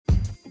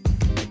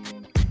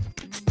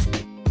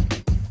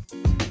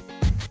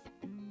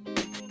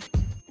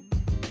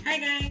Hi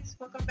guys,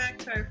 welcome back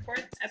to our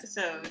fourth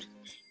episode.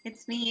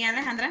 It's me,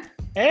 Alejandra.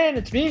 And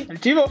it's me,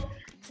 Archivo.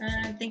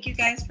 Thank you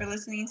guys for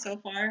listening so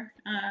far.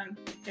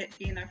 It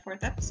being our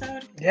fourth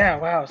episode. Yeah,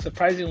 wow,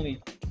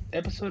 surprisingly,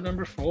 episode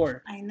number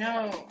 4. I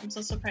know. I'm so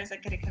surprised I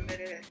could have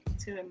committed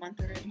to a month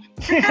already.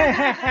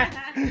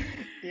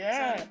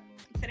 Yeah. So,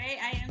 today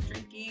I am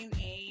drinking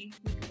a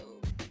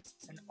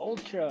Michelob. An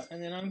Ultra,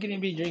 and then I'm gonna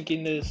be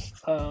drinking this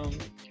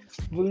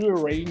Voodoo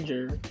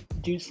Ranger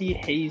Juicy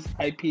Haze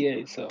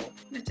IPA. So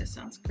It just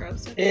sounds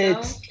gross.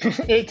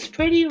 it's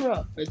pretty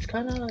rough. It's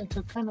kind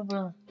of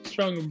a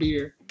stronger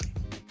beer.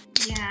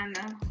 Yeah,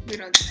 no, we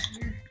don't do that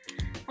here.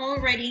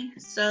 Alrighty,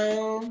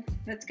 so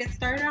let's get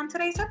started on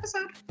today's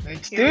episode.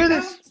 Let's Here do we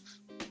this.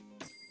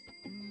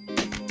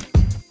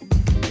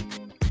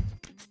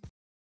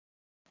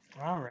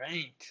 All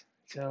right,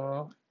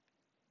 so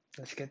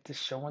let's get this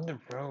show on the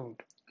road.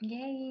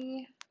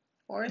 Yay!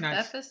 Fourth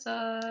Nice.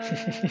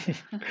 episode.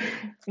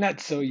 Not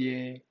so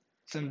yay.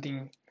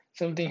 Something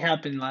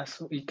happened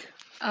last week.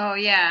 Oh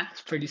yeah.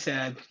 It's pretty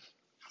sad.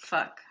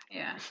 Fuck.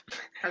 Yeah.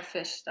 Our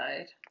fish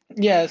died.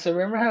 Yeah, so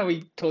remember how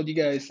we told you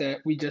guys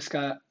that we just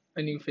got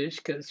a new fish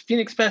because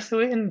Phoenix passed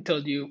away and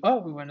told you, oh,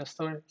 we went to the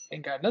store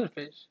and got another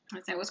fish.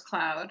 His name was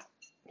Cloud.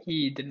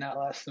 He did not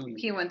last the week.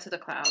 He went to the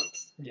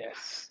clouds.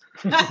 Yes.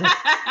 Okay.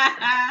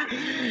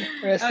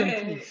 Rest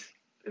in peace.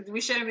 We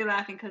shouldn't be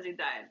laughing because he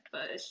died,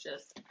 but it's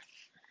just,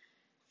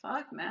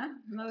 fuck, man.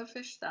 Another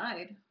fish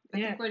died. I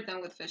Yeah. think we're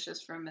done with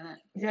fishes for a minute.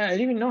 Yeah, I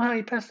didn't even know how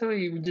he passed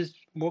away. We just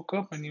woke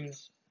up and he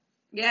was.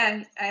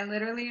 Yeah, I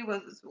literally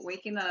was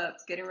waking up,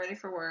 getting ready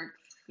for work,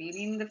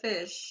 feeding the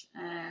fish,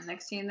 and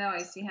next thing you know, I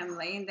see him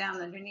laying down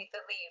underneath the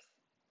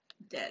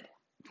leaf, dead,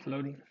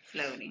 Floating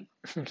floating.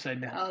 upside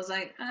down. I was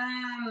like,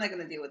 I'm not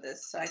gonna deal with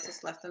this, so I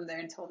just left him there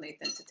and told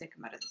Nathan to take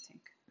him out of the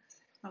tank.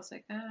 I was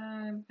like,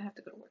 I have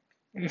to go to work.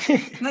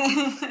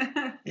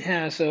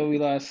 Yeah, so we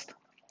lost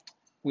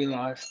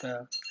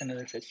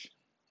another fish.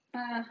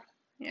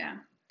 Yeah,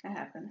 that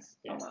happens.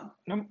 Yeah. Oh well.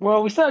 No,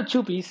 well, we still have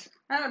Chuppies.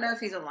 I don't know if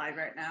he's alive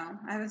right now.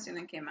 I haven't seen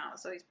him came out,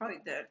 so he's probably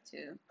dead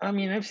too. I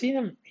mean, I've seen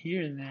him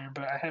here and there,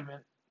 but I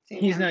haven't. Seen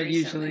He's him not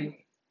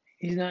recently.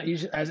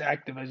 usually as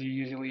active as he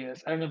usually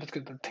is. I don't know if it's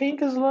because the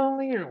tank is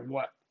lonely or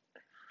what.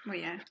 Well,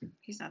 yeah,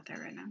 he's not there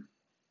right now.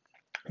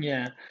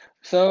 Yeah.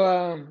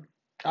 So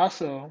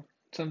also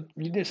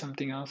you did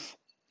something else.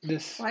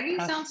 Why do you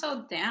sound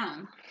so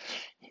down?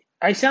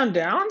 I sound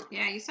down?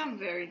 Yeah, you sound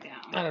very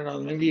down. I don't know.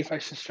 Maybe if I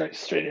should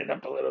straighten it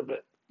up a little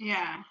bit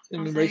Yeah. I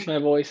and was raise like, my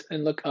voice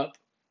and look up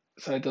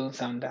so it doesn't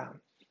sound down.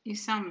 you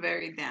sound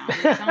very down.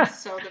 You sound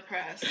so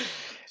depressed.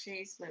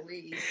 Jeez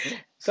Louise.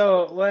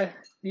 So what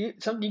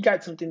you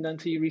got something done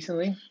to you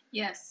recently?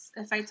 Yes,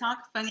 if I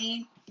talk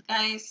funny,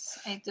 guys,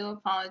 I do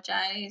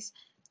apologize.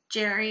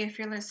 Jerry, if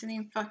you're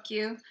listening, fuck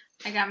you.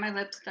 I got my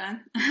lips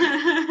done.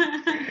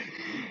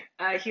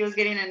 He was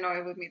getting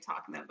annoyed with me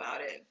talking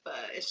about it, but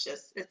it's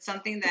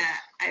something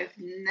that I've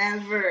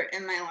never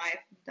in my life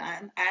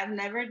done. I've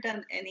never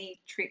done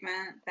any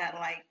treatment that,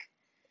 like,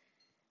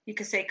 you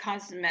could say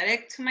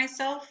cosmetic to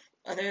myself,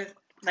 other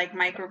like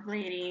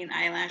microblading,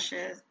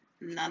 eyelashes,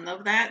 none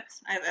of that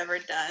I've ever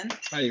done.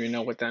 I don't even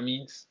know what that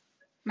means.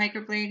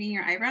 Microblading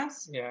your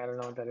eyebrows? Yeah, I don't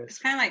know what that It's is.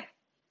 kind of like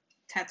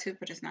tattoo,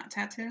 but it's not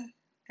tattoo.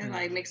 It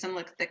like makes them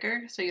look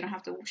thicker, so you don't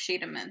have to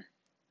shade them in.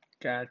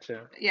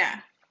 Gotcha. Yeah.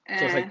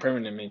 So it's like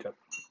permanent makeup.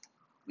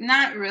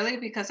 Not really,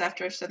 because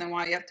after a certain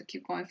while, you have to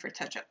keep going for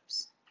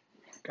touch-ups.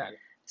 Got it.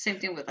 Same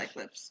thing with like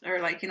lips or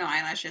like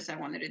eyelashes. I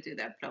wanted to do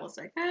that, but I was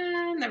like,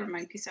 never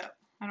mind, peace out.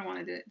 I don't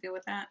want to deal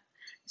with that.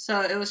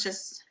 So it was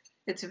just,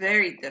 it's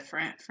very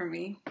different for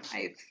me.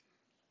 I've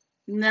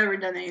never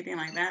done anything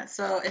like that.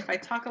 So if I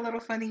talk a little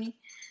funny,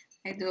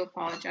 I do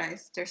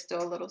apologize. They're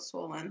still a little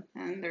swollen,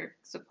 and they're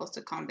supposed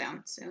to calm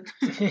down soon.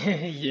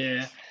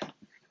 Yeah.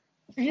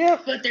 Yeah.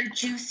 But they're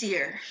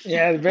juicier.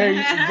 Yeah, very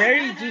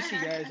very juicy,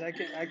 guys.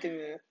 I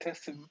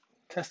can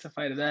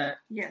testify to that.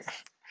 Yes.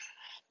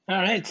 All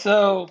right,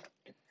 so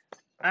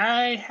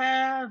I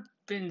have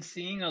been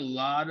seeing a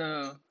lot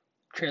of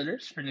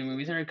trailers for new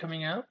movies that are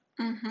coming out,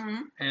 Mm-hmm.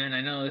 and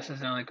I know this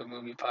is not like a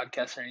movie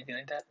podcast or anything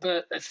like that,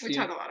 but let's We see.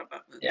 talk a lot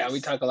about movies. Yeah, we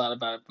talk a lot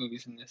about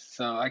movies in this,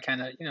 so I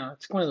kind of,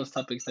 it's one of those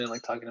topics that I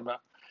like talking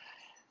about.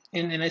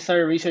 And I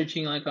started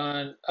researching like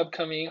on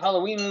upcoming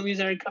Halloween movies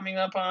that are coming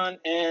up on,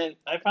 and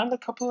I found a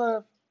couple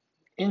of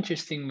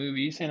interesting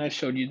movies, and I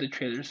showed you the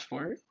trailers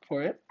for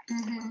it.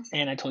 Mm-hmm.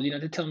 And I told you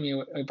not to tell me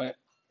about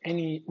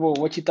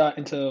what you thought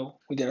until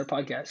we did our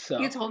podcast. So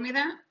You told me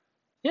that?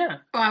 yeah.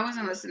 Oh, I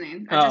wasn't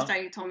listening. I just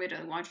thought you told me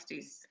to watch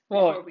these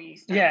before we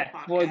started the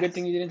podcast. Well, good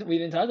thing we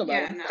didn't talk about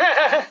Yeah, it. no.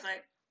 I was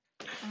like,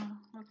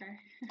 oh, okay.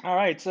 All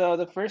right, so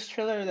the first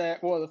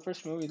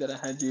movie that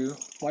I had you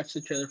watch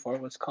the trailer for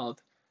was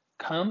called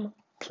Come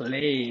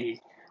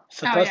Play.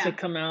 Supposed to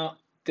come out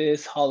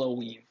this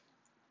Halloween.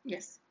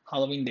 Yes.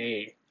 Halloween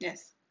Day.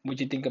 Yes.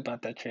 What'd you think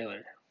about that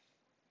trailer?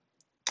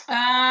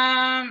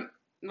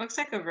 Looks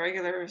like a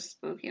regular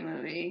spooky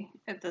movie.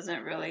 It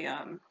doesn't really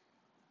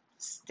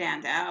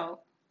stand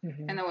out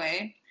in a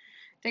way.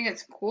 I think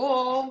it's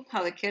cool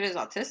how the kid is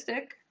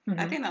autistic.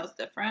 I think that was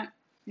different.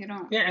 You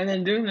don't. Yeah, and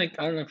then doing like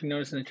I don't know if you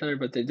noticed in the trailer,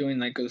 but they're doing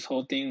like this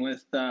whole thing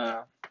with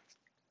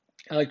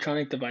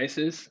electronic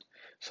devices.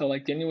 So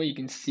like the only way you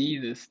can see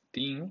this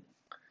thing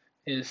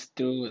is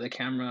through the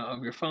camera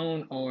of your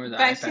phone or the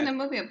But I've seen iPad. a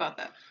movie about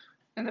that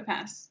in the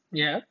past.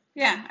 Yeah,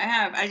 Yeah, I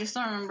have. I just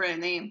don't remember a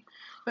name.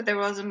 But there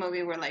was a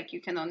movie where like you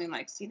can only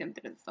like see them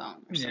through the phone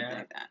or something yeah.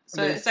 like that. So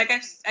But it's it's like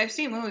I've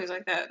seen movies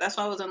like that. That's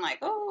why I wasn't like,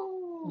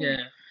 oh, yeah.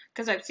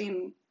 because I've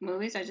seen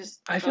movies. I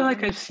just I feel don't like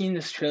remember. I've seen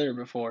this trailer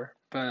before,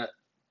 but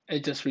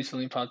it just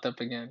recently popped up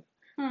again.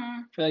 Hmm,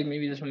 I feel like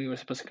maybe this movie was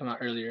supposed to come out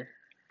earlier.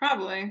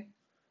 probably.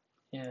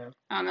 Yeah,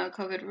 I don't know.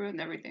 COVID ruined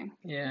everything.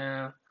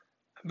 yeah.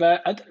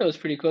 But I thought it was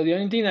pretty cool. The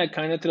only thing that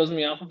kind of throws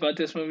me off about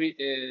this movie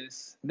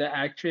is the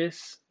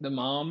actress, the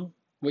mom,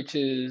 which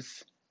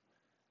is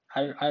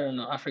I don't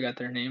know, I forgot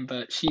their name,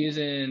 but she's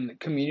in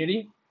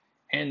Community,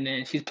 and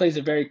then she plays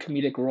a very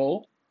comedic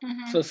role.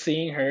 Hmm. So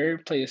seeing her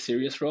play a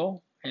serious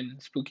role in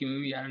a spooky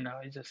movie, I don't know,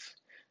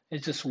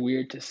 it's just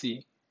weird to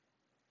see.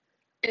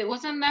 It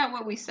wasn't that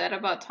what we said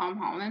about Tom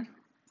Holland?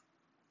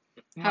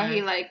 How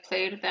he Why? like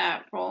played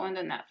that role in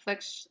the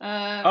Netflix,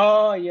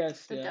 Oh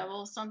yes, the yeah, devil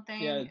yeah, the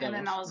something, and then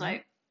Devils. I was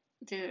like,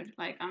 dude,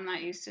 like I'm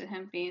not used to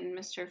him being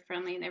Mr.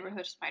 Friendly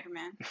Neighborhood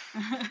Spider-Man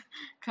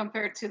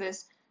compared to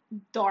this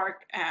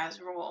dark ass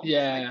role. Like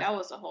Yeah, that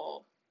was a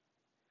whole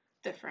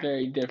different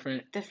very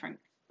different. different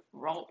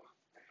role.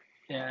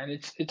 Yeah, and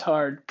it's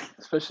hard,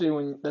 especially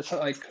when that's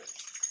like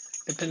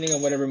depending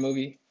on whatever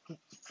movie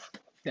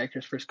the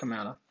actors first come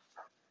out of.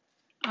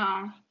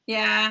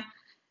 Yeah.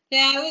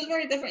 Yeah, it was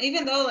very different.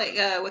 Even though, like,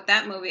 with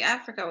that movie, I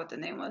forgot what the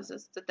name was.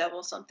 It's the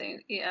devil something.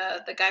 Yeah,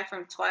 the guy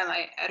from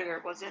Twilight,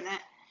 Edgar, was in it,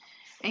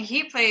 and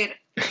he played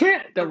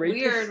The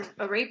rapist,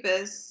 a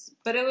rapist.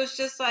 But it was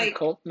just the like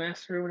cult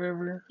master, or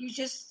whatever. I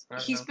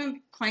don't he's know.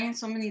 been playing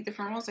so many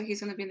different roles. Like he's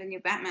gonna be the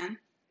new Batman.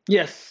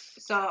 Yes,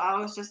 So I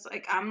was just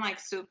like, I'm like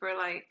super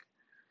like,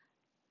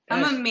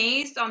 I'm yes,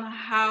 amazed on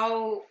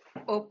how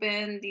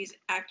open these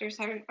actors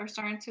are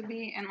starting to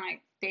be, and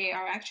like they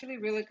are actually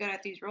really good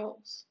at these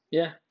roles.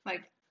 yeah.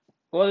 Like,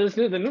 Well,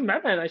 the new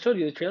Batman. I showed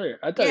you the trailer.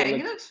 I thought yeah, it he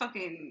looked looks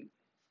fucking.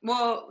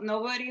 Well,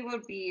 nobody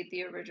would be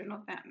the original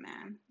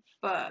Batman,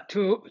 but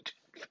too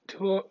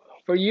too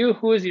for you.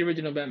 Who is the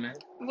original Batman?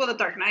 well, the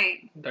Dark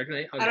Knight. Dark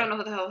Knight. I Okay. don't know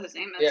who the hell his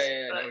name Yeah, is, yeah,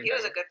 yeah. I know but what he you're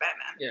was talking a about. good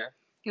Batman. Yeah.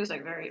 He was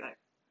like very like,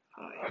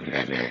 oh I'm yeah,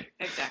 Batman.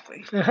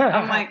 exactly.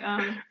 I'm like,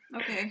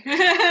 okay.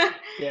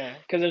 Yeah,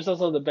 because there's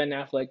also the Ben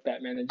Affleck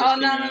Batman that Oh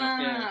just no came no no out.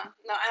 no no Yeah. no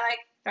no! I like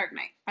Dark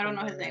Knight. I don't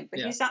know his name, but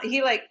Yeah.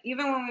 he like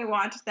even when we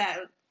watched that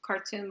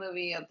cartoon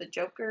movie of the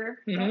Joker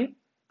Mhm.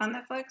 on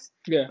Netflix,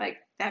 Yeah. like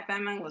that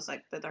Batman was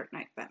like the Dark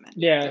Knight Batman.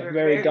 They Yeah. were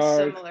Very very dark.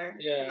 similar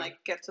and Yeah. like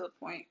get to the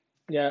point.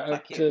 Yeah. Up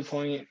Fuck to you. the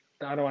point.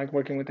 I don't like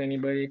working with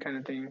anybody, kind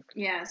of thing.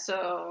 Yeah,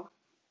 so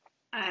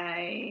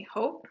I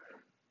hope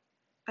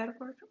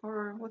Edward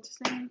or what's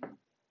his name?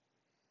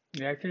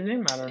 The actor's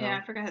name? I don't Yeah, know.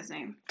 I forgot his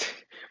name.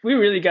 We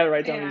really got to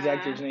write down these Yeah,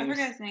 actors' I names.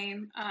 forgot his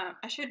name.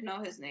 I should know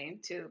his name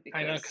too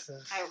I know, because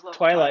because I love Twilight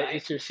Twilight.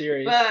 is your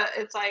series. But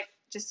it's like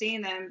just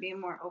seeing them being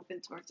more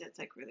open towards it's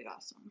like really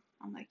awesome.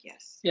 I'm like,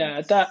 yes, Yeah, I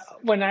yes. thought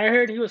when I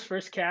heard he was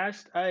first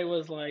cast, I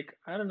was like,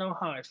 I don't know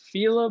how I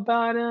feel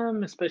about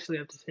him, especially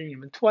after seeing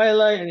him in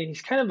Twilight. And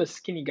he's kind of a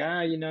skinny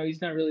guy,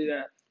 he's not really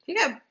that. He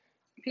got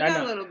he I got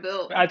a know. little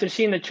built. After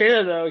seeing the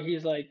trailer though,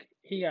 he's like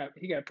he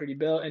got pretty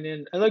built, and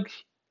then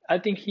I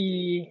think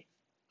he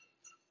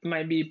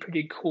might be a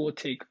pretty cool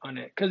take on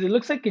it because it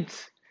looks like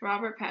it's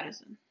Robert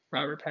Pattinson.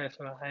 Robert Pattinson.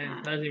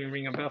 That doesn't even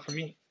ring a bell for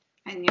me.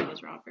 I knew it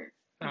was Robert.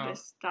 I Oh,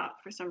 just thought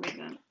for some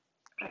reason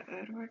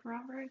Edward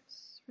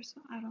Roberts or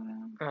some, I don't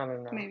know. I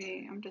don't know.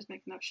 Maybe I'm just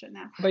making up shit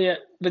now. But yeah,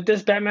 but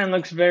this Batman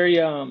looks very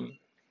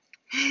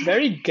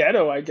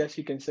ghetto, I guess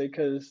you can say,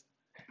 because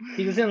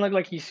he doesn't look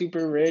like he's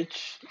super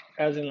rich,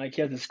 as in like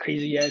he has this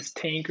crazy ass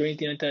tank or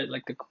anything like that.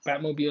 Like the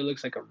Batmobile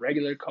looks like a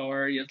regular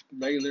car. He has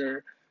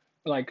regular,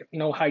 like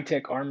no high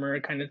tech armor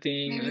kind of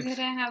thing. Maybe they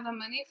didn't have the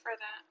money for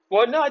that.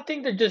 Well, no, I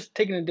think they're just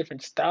taking a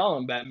different style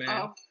on Batman.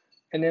 Oh,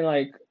 And then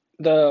like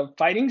the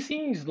fighting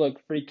scenes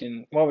look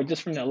freaking well,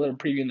 just from that little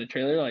preview in the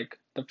trailer, like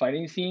the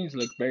fighting scenes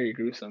look very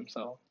gruesome.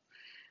 So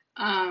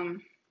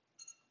um,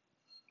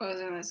 what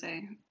was I gonna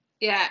say?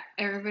 Yeah,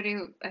 everybody.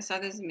 I saw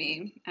this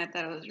meme. I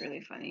thought it was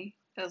really funny.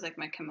 It was like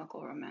My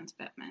Chemical Romance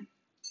Batman,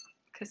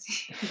 cause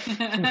he,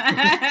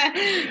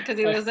 cause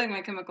he looks like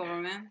My Chemical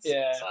Romance.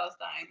 Yeah. So I was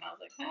dying. I was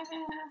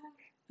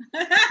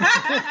like,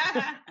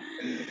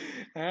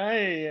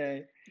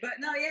 Aye, but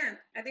no, yeah,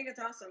 I think it's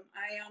awesome.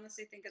 I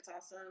honestly think it's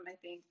awesome. I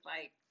think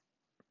like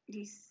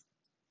these.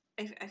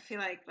 I feel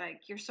like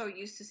you're so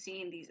used to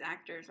seeing these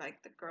actors,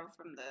 like the girl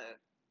from the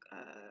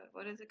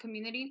what is it,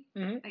 Community?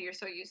 mm-hmm. Like you're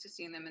so used to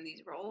seeing them in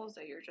these roles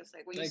that you're just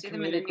like when you Like see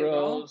them in a comedic new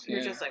role, roles, you're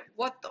yeah. just like,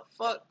 what the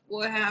fuck?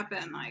 What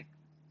happened? Like,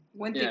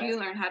 when did Yeah. you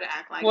learn how to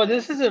act like Well,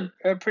 this? this is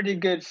a pretty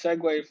good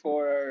segue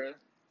for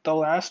the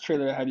last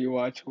trailer I had you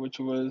watch, which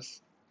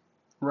was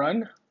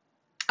Run.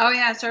 Oh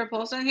yeah, Sarah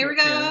Paulson. Here we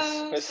go.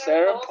 Yes, with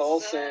Sarah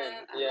Paulson.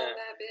 I Yeah. love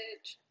that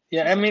bitch.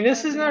 Yeah, She's I mean, such a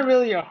this bad is not bitch.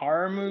 really a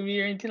horror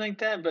movie or anything like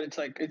that, but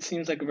it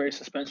seems like a very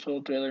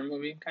suspenseful thriller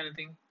movie kind of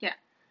thing. Yeah.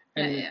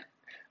 And Yeah.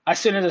 As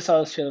soon as I saw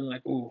this trailer, I'm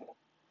like, ooh,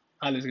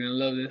 Ali's gonna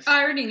love this.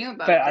 I already knew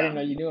about But it I didn't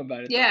though. know you knew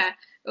about it though. Yeah,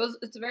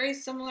 it's very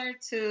similar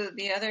to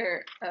the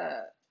other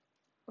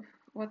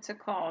what's it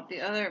called? The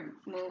other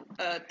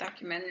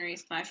documentary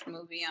slash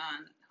movie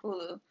on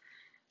Hulu.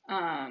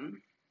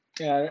 Um,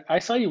 Yeah, I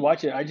saw you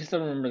watch it. I just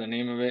don't remember the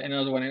name of it.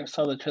 And when I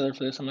saw the trailer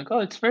for this, I'm like, oh,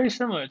 it's very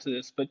similar to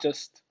this, but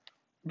just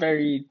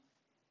very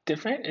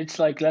different. It's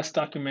like less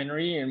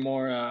documentary and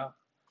more, I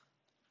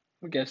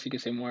guess you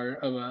could say more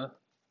of a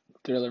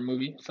thriller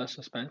movie slash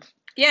suspense.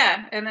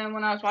 yeah, and then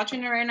when I was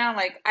watching it right now,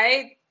 like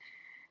I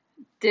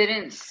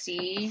didn't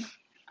see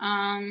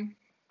um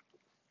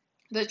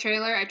the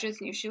trailer. I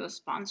just knew she was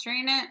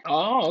sponsoring it.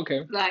 Oh,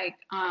 okay. Like,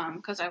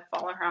 because I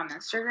follow her on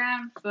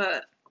Instagram.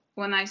 But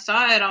when I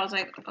saw it, I was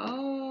like,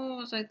 oh, I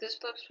was like, this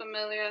looks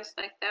familiar. It's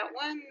like that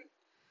one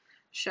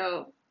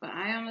show, but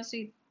I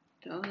honestly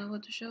don't know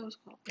what the show is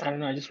called. I don't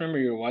know. I just remember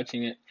you were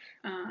watching it.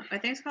 I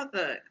think it's called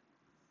the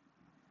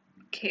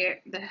care,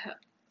 the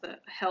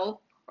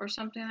help or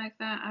something like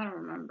that. I don't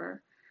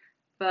remember.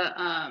 But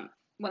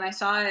when I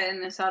saw it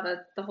and I saw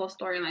the whole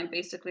storyline,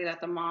 basically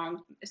that the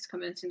mom is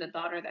convincing the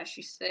daughter that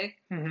she's sick,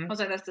 I was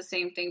like, that's the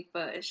same thing,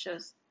 but it's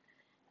just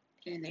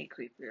in a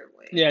creepier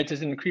way. Yeah,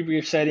 just in a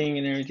creepier setting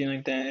and everything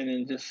like that, and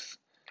then just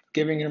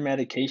giving her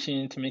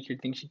medication to make her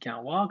think she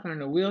can't walk or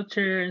in a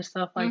wheelchair and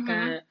stuff like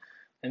that,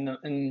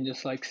 and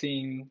just like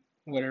seeing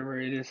whatever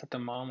it is that the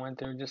mom went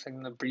through, just like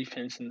in the brief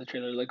hints in the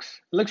trailer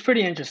looks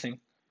pretty interesting.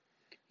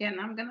 Yeah, and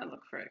I'm gonna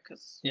look for it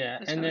because Yeah,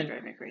 it's and gonna then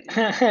drive me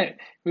crazy.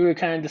 we were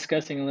kind of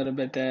discussing a little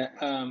bit that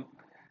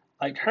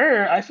like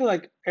her, I feel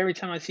like every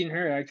time I've seen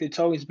her act, it's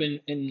always been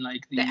in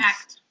like The these.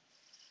 Act.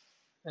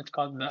 It's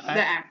called The The Act.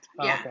 Act.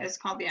 Oh, Yeah, okay. it's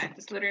called The Act.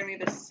 It's literally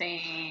the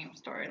same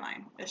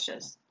storyline. It's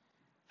just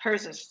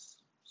hers is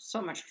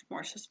so much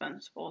more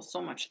suspenseful,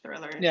 so much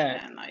thriller,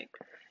 Yeah, and like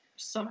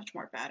so much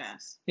more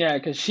badass. yeah,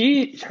 because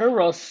her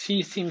role,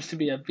 she seems to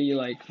be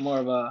like more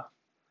of a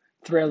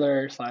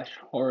thriller slash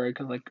horror.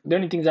 Because like the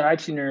only things that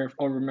I've seen her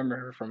or remember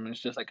her from is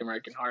just like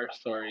American Horror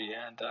Story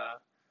and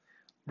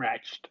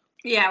Ratched.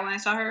 Yeah, when I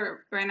saw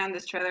her right now in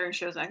this trailer and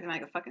she was acting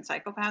like a fucking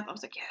psychopath, I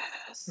was like,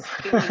 yes,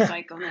 give me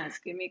psychoness,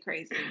 give me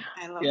crazy.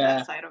 I love Yeah,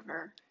 that side of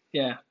her.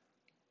 yeah.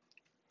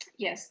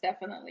 Yes,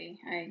 definitely.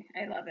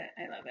 I love it.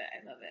 I love it.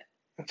 I love it.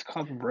 It's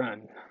called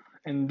Run,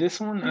 and this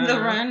one, The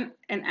Run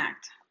and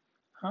Act.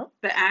 huh?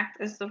 The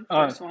Act is the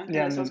Oh, first one, and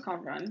yeah, this one's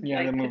called Run. yeah,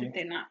 the Like, movie. could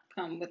they not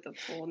come with the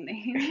full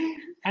name?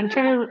 I'm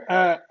trying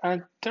to,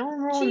 I don't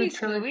remember when the Jeez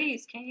trailer.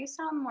 Louise, can you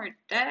sound more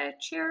dead?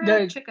 Cheer up,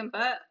 The chicken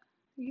butt.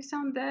 You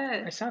sound I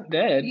dead. sound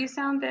dead. You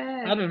sound I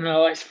dead. don't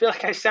know. I feel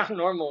like I sound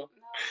normal.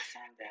 No, you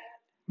sound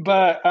dead.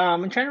 But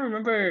I'm trying to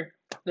remember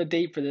the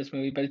date for this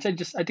movie, but it said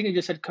just I think it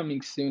just said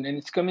coming soon, and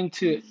it's coming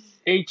to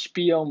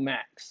HBO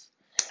Max.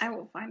 I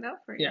will find out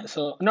for you. Yeah,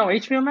 so no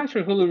HBO Max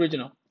or Hulu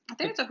original. I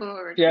think it's a Hulu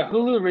original. Yeah,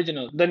 Hulu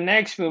original. The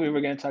next movie we're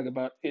gonna talk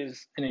about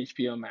is an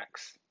HBO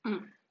Max,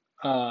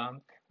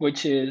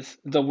 which is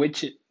The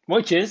Witches.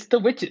 Which is The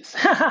Witches.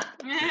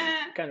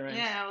 Kind of right.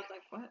 Yeah, I was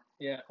like, what?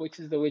 Yeah, which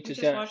is The We Witches.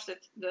 just Yeah, watched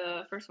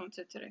the first one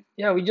today.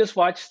 yeah, we just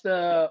watched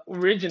the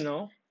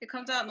original. It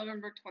comes out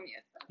November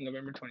 20th.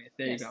 November 20th.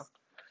 There Yes. you go.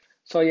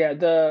 So yeah,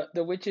 the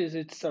Witches.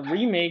 It's a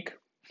remake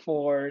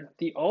for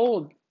the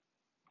old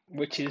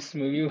Witches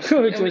movie, which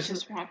We was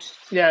just watched.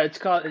 yeah. It's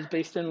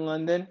based in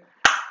London.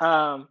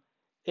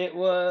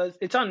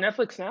 It's on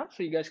Netflix now,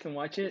 so you guys can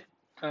watch it.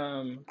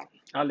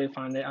 Ali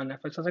found it on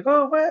Netflix. I was like,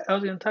 oh, what? I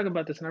was gonna talk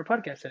about this in our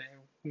podcast today.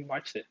 We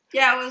watched it.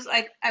 Yeah, I was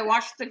like, I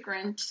watched The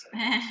Grinch.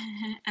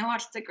 I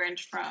watched The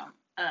Grinch from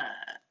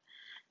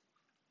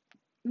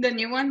the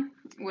new one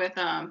with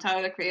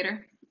Tyler the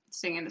Creator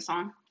singing the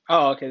song.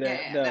 Oh, okay.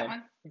 That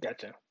one.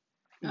 Gotcha.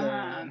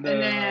 And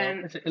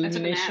then is it I took a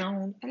nap.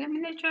 Elimination?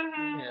 Elimination.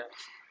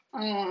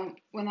 Yeah.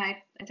 When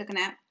I took a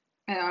nap,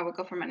 and I would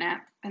go for my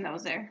nap, and that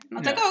was there. And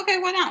I was Yeah. like, oh, okay,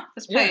 why not?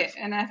 Let's play Yes. it.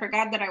 And I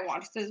forgot that I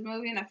watched this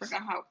movie, and I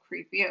forgot how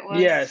creepy it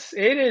was. Yes,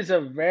 it is a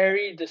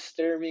very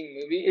disturbing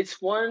movie.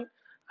 It's one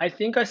I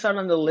think I saw it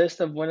on the list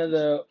of one of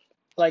the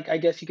like I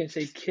guess you can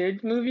say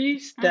kid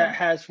movies that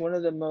has one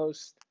of the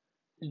most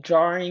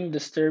jarring,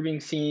 disturbing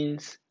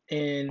scenes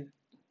in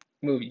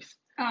movies.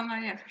 Oh no,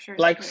 yeah, for sure.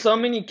 Like so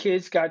many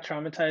kids got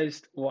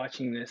traumatized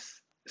watching this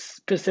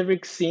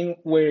specific scene,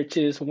 which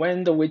is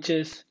when the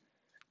witches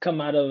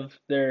come out of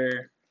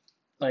their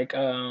like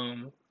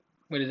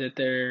what is it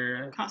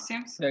their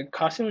costumes.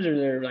 or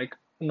their like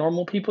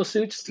normal people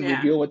suits to Yeah.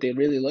 reveal what they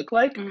really look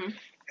like. Mhm.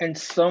 And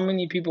so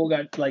many people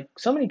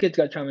so many kids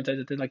got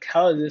traumatized. They're like,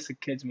 how is this a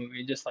kids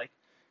movie? Just like,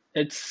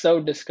 it's so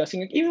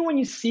disgusting. Like, even when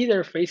you see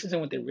their faces and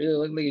what they really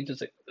look like, it's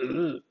just like,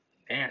 ugh,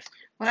 nasty.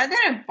 Well, that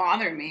didn't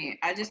bother me.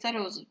 I just thought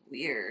it was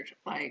weird.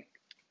 Like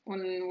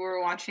when we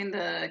were watching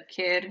the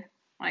kid,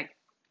 like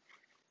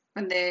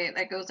when they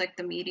like it was like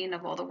the meeting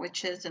of all the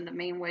witches, and the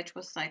main witch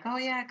was like, "Oh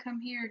yeah, come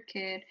here,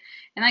 kid,"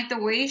 and like the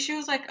way she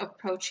was like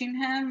approaching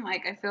him,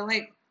 like I feel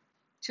like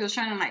she was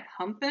trying to like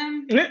hump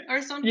him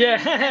or something. Yeah.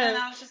 And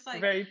I was just like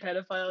Very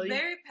pedophile-y.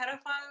 very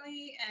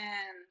pedophile-y,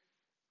 and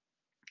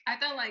I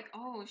thought like,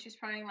 oh, she's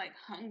probably like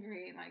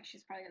hungry, like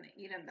she's probably gonna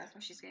eat him. That's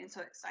why she's getting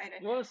so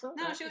excited. Well, so,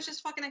 No, she was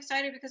just fucking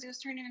excited because he was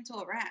turning into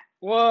a rat.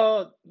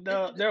 well,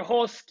 It, their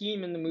whole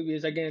scheme in the movie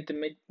is again to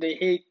make they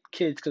hate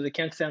kids because they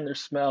can't stand their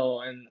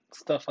smell and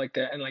stuff like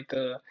that, and like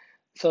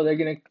so they're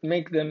gonna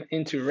make them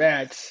into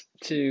rats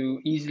to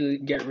easily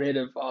get rid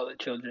of all the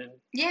children.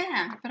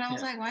 yeah, but I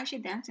was Yeah. like, why is she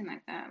dancing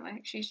like that?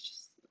 Like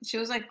she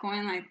was like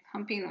going like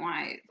pumping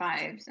white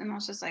vibes, and I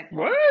was just like,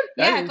 What? I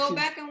yeah, didn't go see.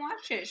 back and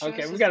watch it. She Okay,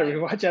 was we just gotta like,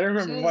 rewatch it. I don't she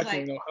remember was watching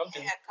like, No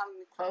Humping. yeah,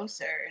 come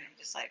closer, and I'm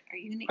just like, are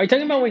you gonna Are you eat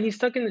talking about when him? he's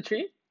stuck in the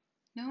tree?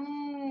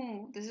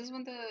 No, this is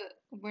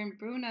when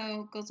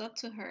Bruno goes up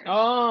to her.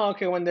 Oh,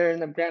 okay, when they're in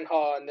the grand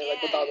hall and they're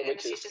like with all the Yeah,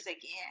 and she's witches. just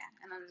like,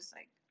 yeah, and I'm just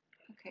like,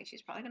 okay,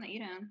 she's probably gonna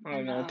eat him. I don't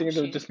And know. I no, think it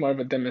was she, just more of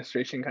a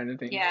demonstration kind of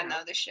thing. yeah, no,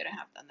 they shouldn't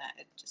have done that.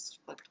 It just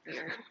looked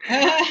weird.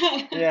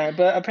 Yeah,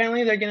 but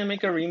apparently they're gonna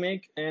make a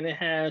remake, and it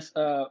has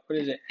what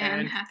is it?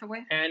 Anne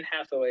Hathaway. Anne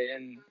Hathaway,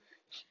 and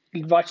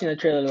watching the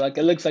trailer, like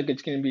it looks like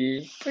it's gonna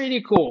be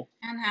pretty cool.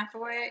 Anne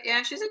Hathaway,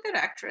 yeah, she's a good The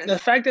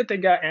actress. fact that they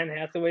got Anne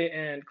Hathaway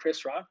and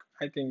Chris Rock,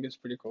 I think is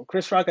pretty cool.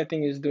 Chris Rock, I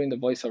think, is doing the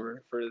voiceover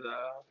for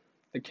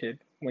the kid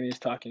when he's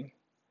talking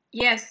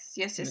Yes,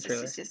 yes, in the yes, yes,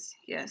 trailer. yes, yes,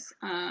 yes.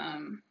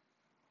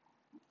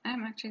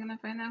 I'm actually gonna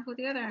find out who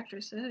the other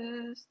actress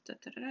is. Da,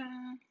 da, da, da.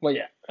 Well,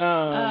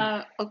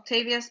 yeah.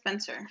 Octavia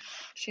Spencer.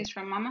 She's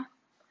from Mama.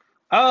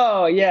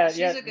 Oh Yeah, yeah, she's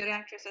yeah. a good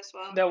actress as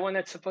well. The one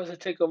that's supposed to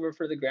take over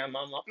for the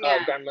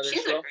Yeah, grandmother's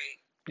she's a role. great.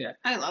 Yeah.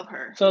 I love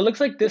her. So it looks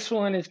like this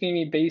one is gonna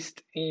be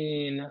based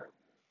in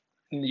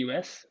the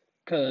U.S.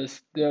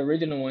 because the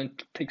original one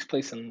takes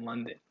place in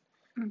London.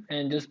 Mm.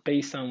 And just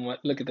based on what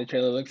look at the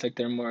trailer, it looks like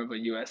they're more of a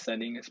U.S.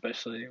 setting,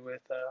 especially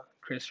with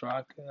Chris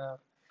Rock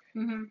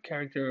Mm-hmm.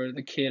 character or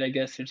the kid. I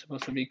guess they're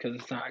supposed to be because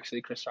it's not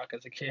actually Chris Rock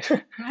as a kid.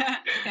 Yeah.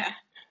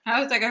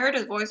 I was like, I heard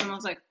his voice and I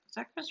was like, is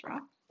that Chris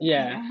Rock?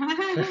 Yeah,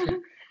 Okay.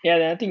 yeah.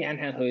 Then I think Anne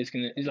Hathaway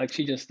is like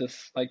she just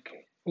this like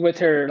with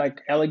her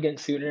like elegant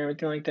suit and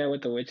everything like that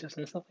with the witches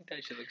and stuff like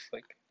that. She looks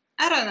like.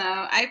 I don't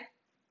know.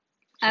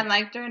 I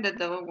liked her in The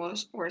Devil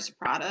Wears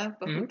Prada,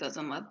 but who Hmm.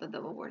 doesn't love The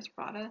Devil Wears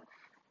Prada?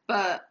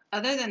 But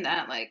other than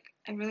that, like,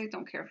 I really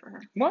don't care for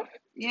her. What? What was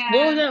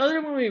Yeah, that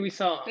other movie we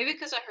saw? maybe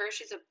because I heard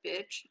she's a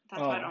bitch. That's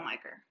why I Oh, don't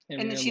like her. in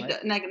And then real life.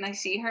 like, and I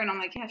see her and I'm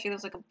like, yeah, she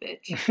looks like a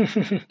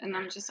bitch. And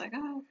I'm just like,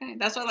 oh, okay.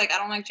 That's why, like, I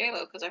don't like J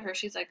Lo because I heard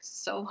she's like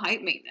so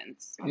height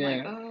maintenance. I'm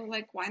like, Yeah. oh,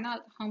 like, why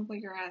not humble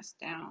your ass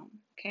down?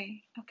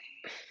 Okay,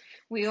 okay.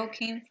 We all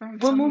came from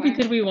What movie somewhere.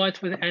 did we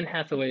watch with Anne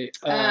Hathaway?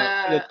 The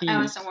Alice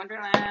Thieves. in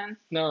Wonderland.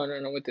 No,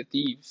 with the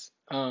Thieves.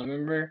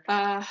 Remember?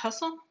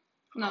 Hustle?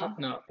 No.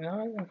 No.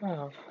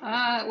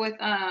 With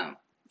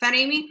Fat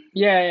Amy.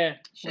 Yeah. With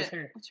Shit,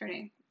 her. what's her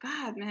name?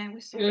 God, man, we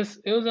It saw.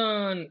 was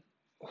on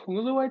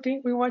Hulu, I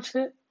think we watched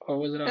it, or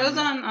was it on? It was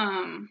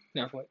on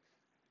Netflix.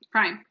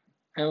 Prime.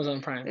 It was on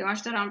We Prime.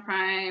 watched it on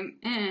Prime,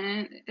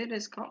 and it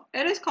is called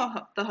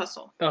The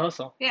Hustle. The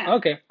Hustle. Yeah.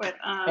 Okay. With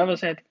That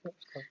was it.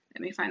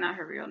 let me find out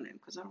her real name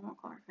because I don't want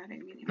to call her Fat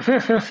Amy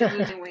anymore. She's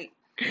losing weight.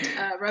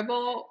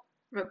 Rebel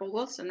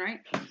Wilson, right?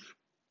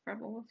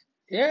 Rebel Wilson.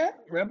 Yeah,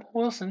 Rebel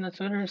Wilson. That's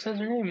what says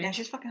her name Yeah, is.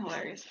 she's fucking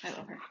hilarious. I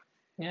love her.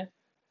 Yeah.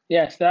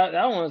 Yes, that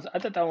one was. I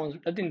thought that one was.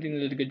 I think they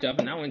did a good job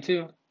in that one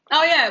too.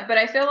 Oh yeah, but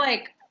I feel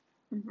like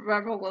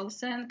Rebel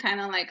Wilson kind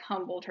of like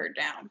humbled her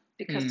down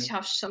because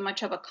how so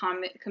much of a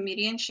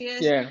comedian she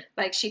is. Yeah.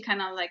 Like she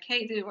kind of like,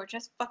 hey dude, we're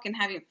just fucking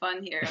having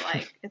fun here.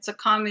 Like it's a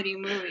comedy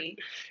movie.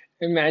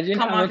 Imagine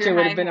Come how off much your it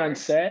would high have been on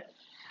horse. set.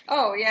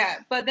 Oh yeah,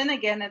 but then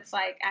again, it's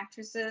like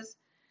actresses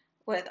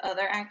with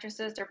other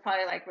actresses, they're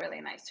probably like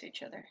really nice to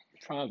each other.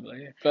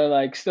 Probably, but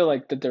like still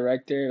like the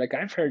director. Like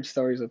I've heard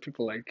stories of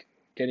people like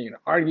getting in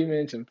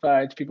arguments and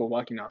fights, people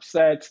walking off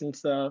sets and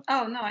stuff.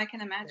 Oh no, I can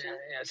Yeah, imagine.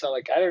 yeah. So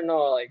like I don't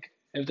know like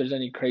if there's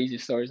any crazy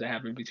stories that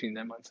happen between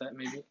them on set,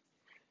 maybe.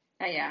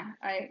 Yeah,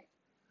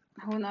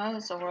 who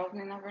knows? The world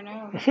may never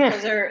know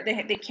because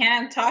they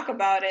can't talk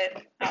about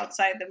it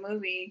outside the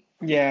movie.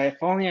 Yeah,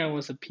 if only I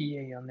was a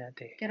PA on that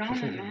day. Get on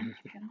it, man.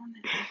 Get on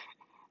it.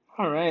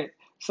 All right.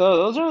 So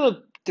those are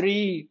the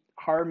 3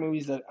 horror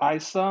movies that I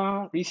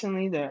saw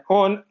recently. The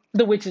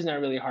Witch is not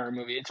really a horror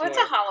movie. Well, it's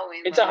a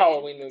Halloween It's movie. a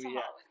Halloween movie. It's a Yeah,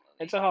 Halloween movie.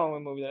 it's a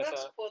Halloween movie. It That's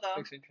looks cool though.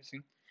 looks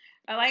interesting.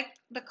 I like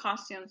the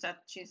costumes that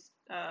she's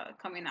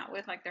coming out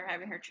with. Like they're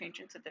having her change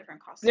into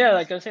different costumes. Yeah,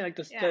 like I was saying, like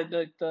Yeah.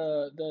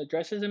 the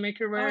dresses they make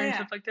her wear Oh, and yeah.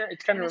 stuff like that.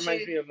 It kind of And then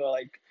reminds me of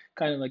like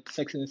kind of like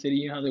Sex in the City.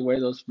 You know how they wear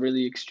those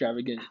really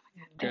extravagant I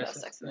love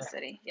dresses. Sex in the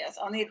City. Yes,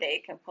 only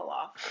they can pull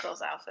off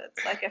those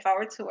outfits. Like if I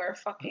were to wear a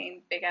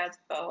fucking big ass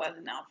bow as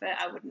an outfit,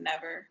 I would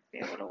never be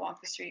able to walk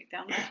the street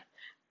down that.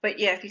 But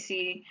yeah, if you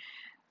see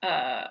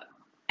Anne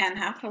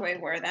Hathaway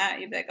wear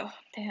that, you'd be like, oh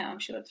damn,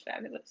 she looks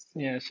fabulous.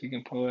 Yeah, she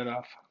can pull it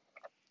off.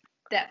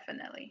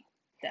 Definitely.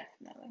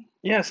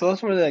 Yeah, so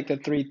those were like the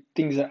 3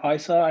 things that I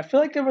saw. I feel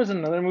like there was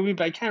another movie,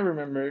 but I can't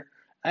remember.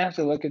 I have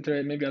to look into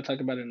it. Maybe I'll talk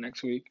about it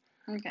next week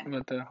Okay.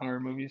 about the horror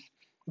movies.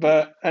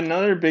 But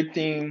another big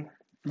thing,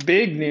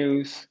 big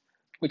news,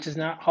 which is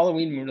not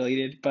Halloween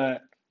related,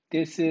 but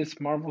this is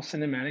Marvel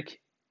Cinematic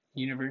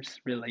Universe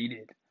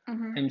related.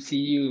 Mhm.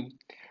 MCU.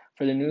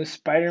 for the new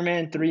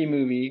Spider-Man 3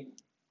 movie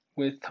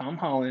with Tom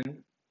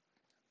Holland.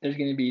 There's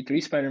going to be 3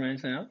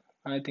 Spider-Mans now.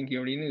 I think you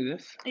already knew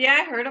this. Yeah,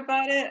 I heard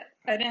about it.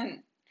 I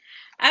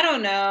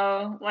don't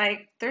know.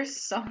 Like, there's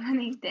so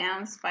many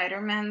damn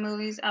Spider-Man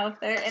movies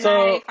out there, and I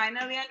So,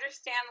 finally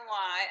understand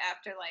why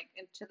after like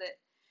Into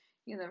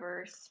the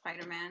Universe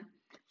Spider-Man.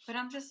 But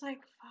I'm just like,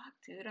 fuck,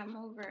 dude, I'm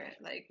over it.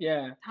 Like,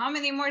 yeah. how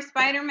many more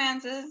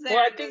Spider-Mans is Well, there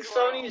I in think this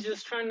Sony is world?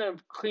 just trying to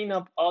clean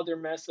up all their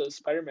mess of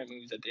Spider-Man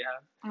movies that they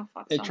have. Oh,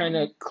 fuck, They're so trying to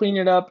many. clean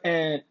it up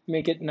and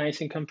make it nice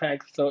and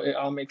compact so it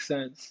all makes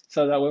sense.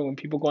 So that way when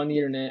people go on the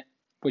internet,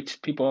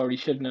 which people already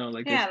should know,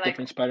 like there's Yeah, like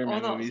different all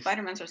Spider-Man the movies.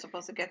 Spider-Mans are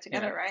supposed to get Yeah.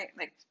 together, right?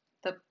 Like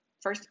the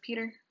first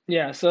Peter.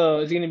 Yeah, so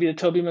it's gonna be the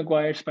Tobey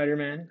Maguire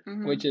Spider-Man,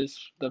 Mm-hmm. which is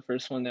the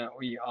first one that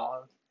we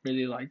all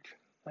really liked,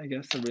 I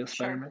guess, the real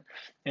Sure. Spider-Man.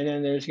 And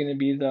then there's gonna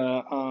be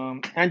the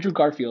Andrew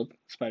Garfield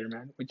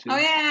Spider-Man, which Oh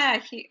is yeah,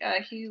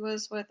 he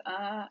was with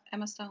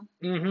Emma Stone.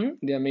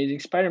 the Amazing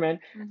Spider-Man.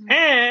 Mm-hmm.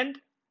 And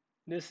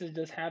this has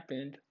just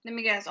happened. Let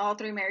me guess, all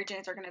 3 Mary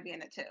Janes are gonna be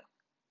in it too.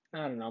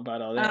 I don't know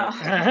about all that. Oh,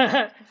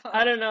 I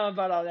fuck. don't know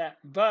about all that.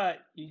 But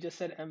you just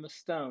said Emma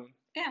Stone.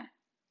 Yeah.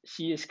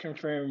 She is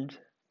confirmed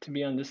to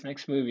be on this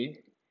next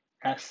movie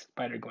as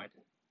Spider-Gwen.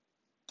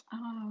 Oh,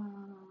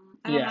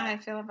 I don't know Yeah. how I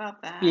feel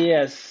about that.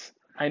 Yes,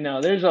 I know.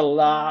 There's a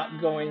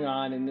lot going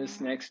on in this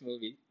Um, next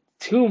movie.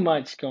 Too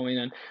much going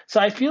on.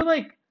 So I feel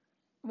like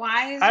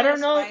why is I there a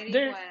don't know. Spidey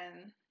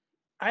Gwen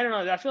I don't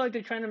know. I feel like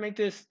they're trying to make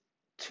this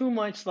too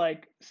much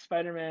like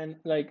Spider-Man,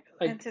 like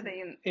into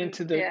the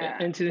into the yeah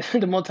into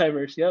the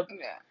multiverse. Yep.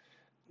 yeah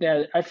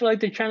Yeah. I feel like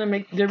they're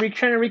trying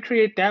to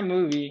recreate that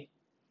movie,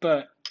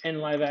 but in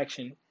live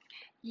action.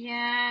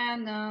 yeah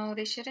no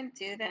they shouldn't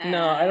do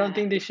No, I don't that.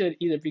 think they should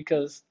either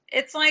because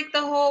It's like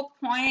the whole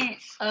point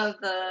of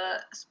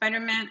the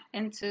Spider-Man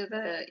into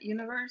the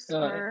universe uh,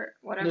 or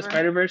the whatever.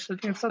 Spider-Verse, I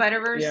think so. Yeah,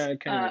 Spider-Verse, it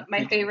kind of my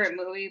makes sense. favorite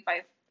movie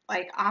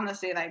like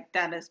honestly, like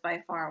that is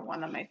by far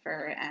one of my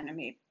favorite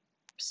anime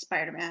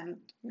Spider-Man,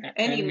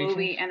 any Animations.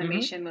 movie,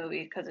 animation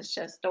movie, because it's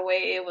just the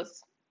way it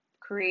was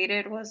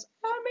created was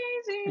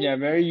amazing. Yeah,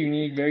 very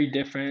unique, very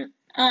different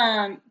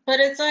But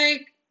it's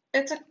like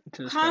it's a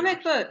to the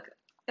comic Spider-Verse. book.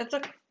 It's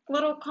a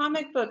little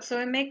comic book, so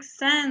it makes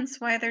sense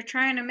why they're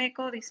trying to make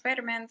all these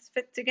Spider-Mans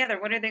fit together.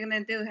 What are they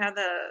gonna do? Have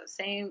the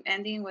same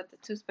ending with the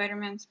 2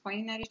 Spider-Mans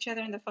pointing at each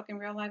other in the fucking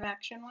real live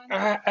action one?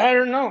 I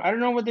don't know. I don't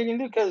know what they can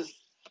do because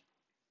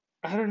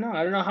I don't know.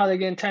 I don't know how they're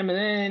gonna time it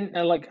in.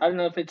 Like I don't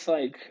know if it's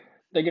like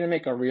they're gonna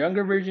make a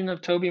younger version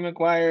of Tobey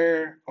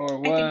Maguire or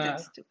I think what.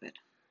 that's stupid.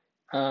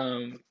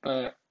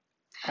 But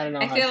I don't know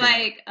I how it's feel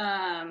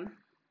gonna. like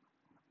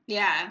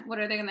yeah, what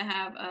are they gonna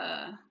have?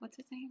 What's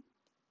his name?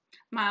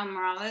 Miles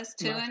Morales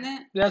too in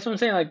it. That's what I'm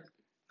saying. Like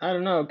I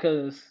don't know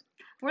because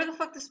Where the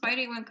fuck does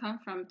Spidey one come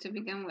from to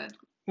begin with?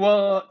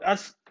 well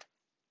that's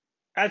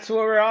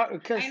where we're at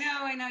because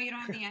I know you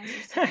don't have the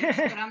answers to this,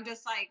 but I'm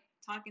just like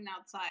talking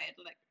outside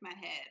like my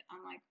head.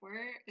 I'm like,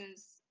 where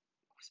is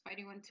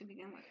Spidey one to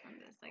begin with from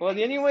this? Like well I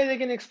the only just way they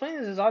can explain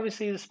this is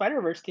obviously the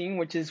Spider-Verse thing,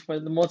 which is for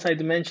the multi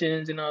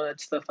dimensions and all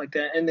that stuff like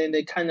that. And then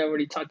they kind of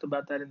already talked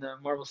about that in the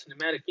Marvel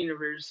Cinematic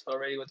Universe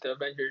already with the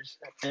Avengers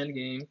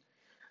Endgame.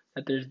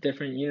 That there's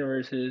different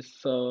universes,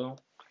 so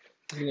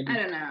it's gonna I be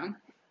don't know.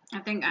 I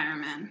think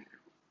Iron Man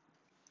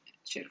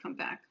should come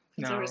back.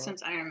 Because ever no.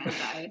 since Iron Man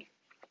died,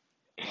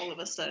 all of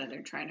a sudden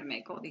they're trying to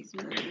make all these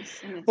movies,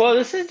 and it's Well, not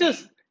the same.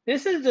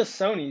 this is just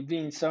Sony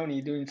being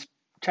Sony doing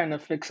trying to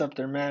fix up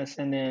their mess,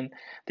 and then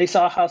they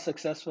saw how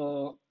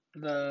successful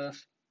the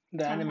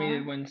Tom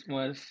animated Holland? ones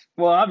was.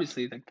 Well,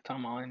 obviously like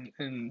Tom Holland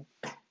and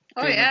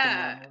Oh same with the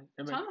yeah, Marvel.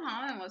 I mean, Tom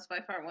Holland was by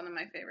far one of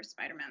my favorite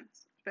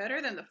Spider-Mans.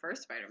 Better than the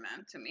first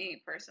Spider-Man to me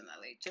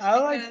personally, just I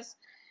like because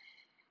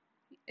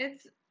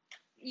it's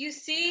you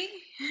see,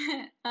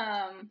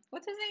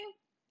 what's his name?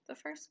 The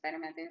first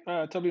Spider-Man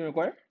dude? Tobey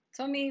Maguire.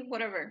 Tell me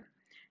whatever.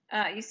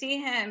 You see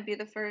him be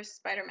the first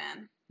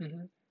Spider-Man,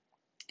 Hmm.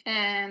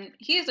 and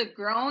he is a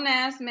grown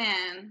ass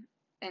man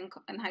in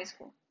high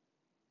school.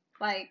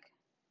 Like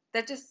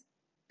that just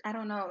I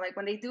don't know. Like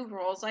when they do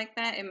roles like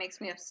that, it makes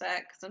me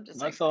upset because I'm just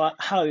like That's a lot.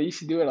 How they used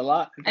to do it a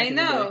lot I back in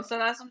the day. know. So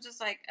that's I'm just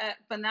like,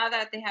 but now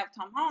that they have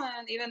Tom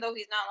Holland, even though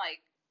he's not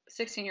like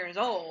 16 years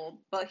old,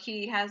 but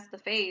he has the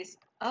face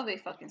of a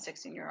fucking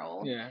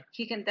 16-year-old. Yeah.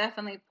 He can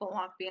definitely pull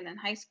off being in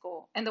high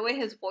school, and the way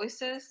his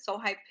voice is so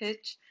high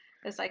pitched,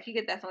 it's like he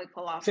could definitely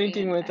pull off Same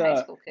thing being with a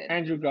high school kid.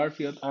 Andrew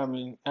Garfield. I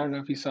mean, I don't know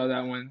if you saw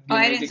that one, Oh, The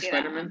I didn't Amazing see that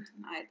Spider-Man. one.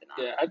 I did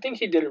not. Yeah, I think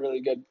he did it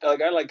really good.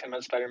 Like I liked him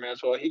as Spider-Man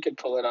as well. He could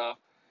pull it off.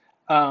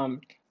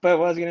 But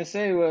what I was gonna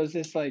say was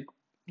it's like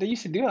they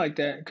used to do it like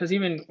that because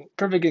even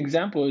perfect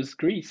example is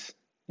Grease.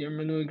 You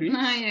remember the movie Oh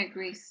Grease? yeah,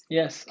 Grease.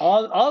 Yes,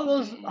 all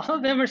of Yeah.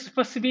 them are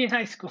supposed to be in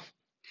high school.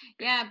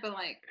 Yeah, but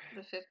like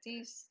the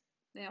 50s,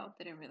 they all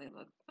didn't really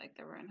look like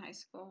they were in high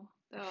school.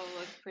 They all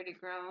looked pretty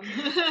grown.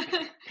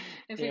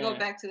 If we go Yeah.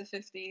 back to the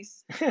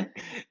 50s.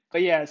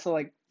 But yeah, so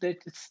like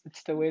it's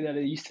the way that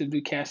they used to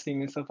do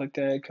casting and stuff like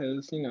that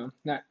because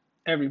not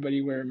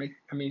everybody were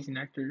amazing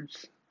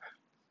actors.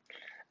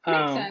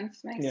 Makes Um,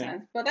 sense, makes yeah.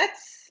 sense. But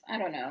that's, I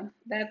don't know.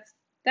 That's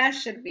That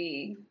should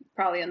be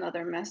probably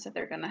another mess that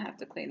they're gonna have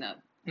to clean up.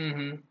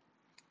 Hmm.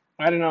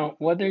 I don't know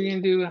what they're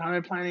gonna do, how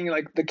they're planning.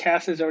 Like the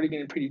cast is already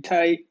getting pretty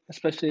tight,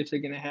 especially if they're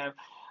gonna have,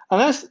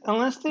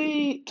 unless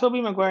they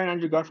Tobey Maguire and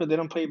Andrew Garfield they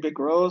don't play big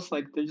roles,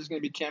 like they're just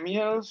gonna be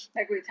cameos,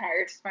 Like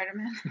retired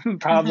Spider-Man.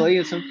 probably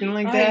or something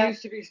like I that.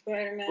 used to be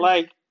Spider-Man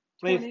Like,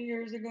 like 20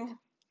 years ago.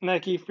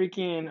 like he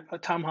freaking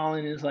Tom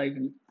Holland is like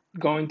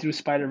going through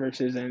Spider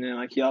Verses, and then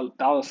like he all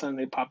of a sudden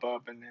they pop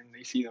up, and then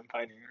they see them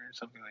fighting or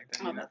something like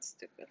that. Oh, You know? that's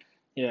stupid.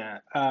 Yeah,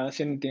 that's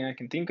the only thing I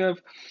can think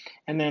of.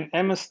 And then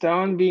Emma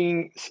Stone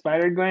being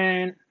Spider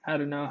Gwen, I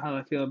don't know how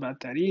I feel about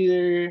that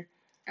either.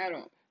 I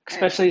don't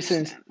Especially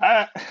since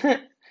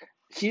understand.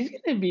 she's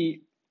gonna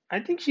be,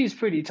 I think she's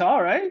pretty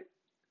tall, right?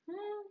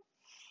 Hmm.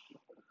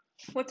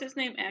 What's his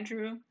name?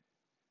 Andrew.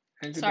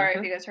 Andrew Sorry if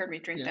Garfield? you guys heard me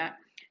drink Yeah. that.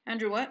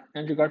 Andrew what?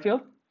 Andrew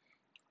Garfield?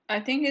 I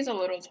think he's a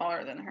little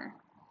taller than her.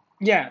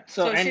 Yeah,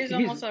 so So and she's he's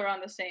almost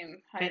around the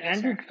same height and as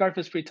Andrew her.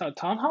 Garfield's pretty tall.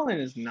 Tom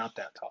Holland is not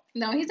that tall.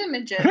 No, he's a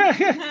midget.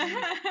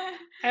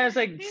 And it's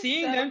like He's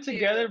seeing so them cute.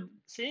 together,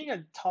 seeing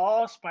a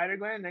tall Spider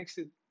Gwen next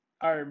to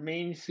our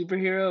main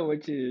superhero,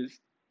 which is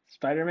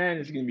Spider Man,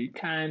 is gonna be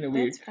kind of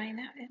weird. Let's find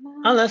out,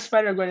 Emma. Unless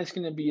Spider Gwen is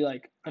gonna be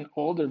like an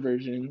older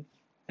version,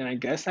 and I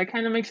guess that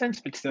kind of makes sense,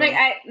 but still.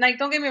 Like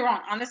don't get me wrong.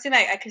 Honestly,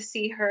 like I could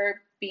see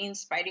her being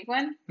Spidey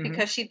Gwen Hmm.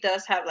 because she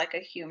does have like a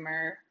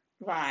humor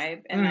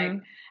vibe, and Hmm.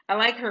 like I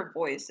like her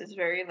voice. It's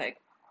very like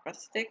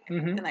rustic, Hmm.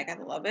 and like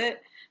I love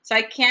it. So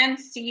I can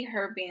see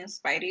her being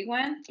Spidey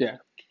Gwen. Yeah.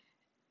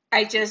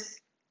 I just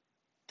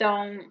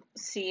don't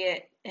see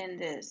it in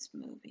this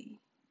movie.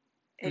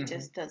 It Hmm.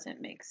 just doesn't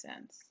make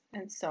sense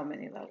in so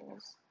many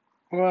levels.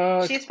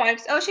 Well, She's 5.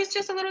 Oh, she's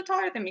just a little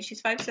taller than me.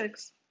 She's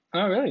 5'6".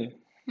 oh really?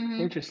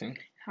 Mm-hmm. Interesting.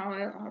 How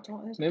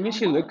tall is Maybe Tom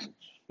she looks. Holland?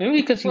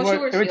 Maybe because Well, she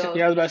wears every heels.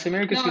 yeah, I was about to say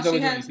maybe because No, she's she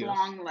always wearing has heels.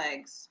 long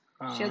legs.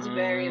 She has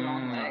very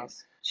long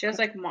legs. She has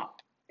like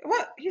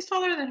what? He's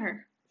taller than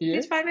her. Yeah.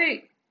 He's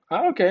 5'8".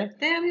 Oh, okay.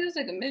 Damn, he was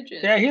like a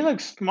midget. Yeah, he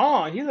looks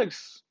small. He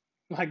looks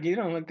like you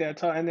don't look that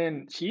tall, and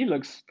then she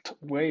looks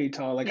way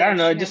tall. Like I Yeah, don't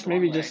know, she has just long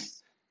maybe legs.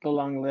 just the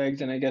long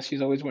legs, and I guess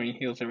she's always wearing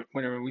heels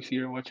whenever we see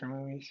her watch her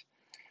movies.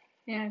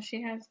 Yeah,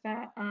 she has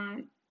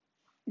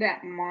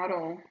that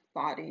model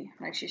body.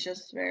 Like she's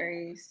just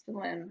very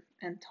slim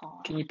and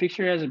tall. Can you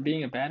picture her as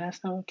being a badass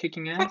though,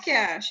 kicking ass? Fuck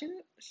yeah,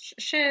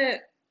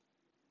 shit.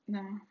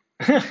 No, no,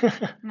 I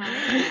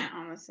can't.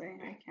 Honestly,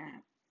 I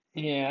can't.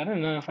 Yeah, I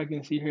don't know if I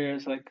can see her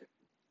as like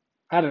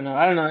I don't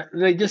know.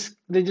 They just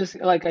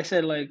like I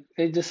said, like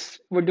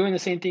we're doing the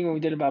same thing when we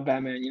did about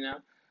Batman, you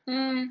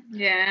know?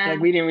 Yeah. Like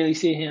we didn't really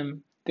see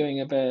him doing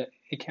it, but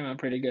it came out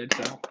pretty good,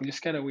 so we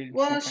just gotta wait and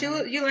Well, see.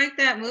 Kinda. you like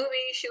that movie?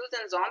 She was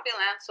in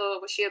Zombieland, so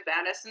was she a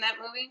badass in that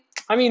movie?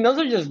 I mean, those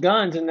are just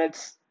guns, and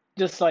that's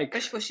just like Or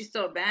was she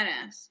still a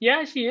badass?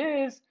 yeah, she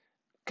is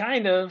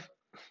kind of.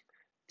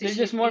 Did They're she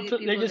just more. beat They're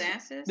people's just.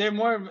 asses? They're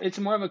more. It's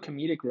more of a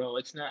comedic role.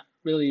 It's not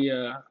really.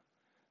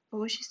 But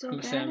was she still a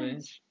badass?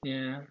 Savage.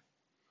 Yeah.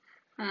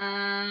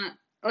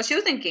 Oh, she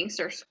was in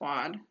Gangster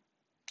Squad.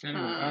 I don't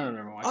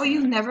remember watching. Oh,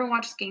 you've never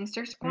watched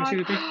Gangster Squad? see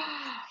what they-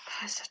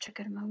 That's such a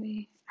good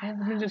movie. I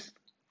Just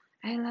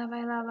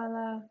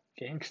love.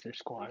 Gangster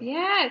Squad.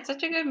 Yeah, it's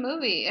such a good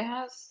movie. It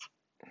has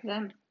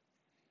them.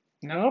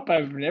 Nope,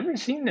 I've never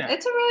seen that.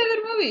 It's a really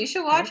good movie. You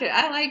should watch it.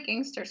 I like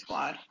Gangster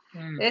Squad.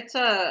 Mm.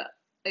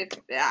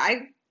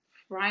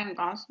 Ryan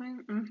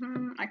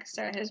Gosling. I could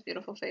stare at his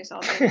beautiful face all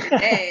day every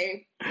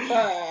day.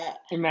 But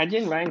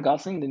Imagine Ryan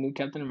Gosling, the new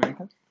Captain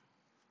America.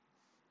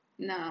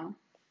 no.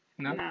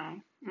 No,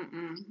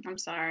 I'm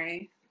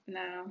sorry.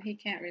 No, he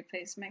can't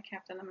replace my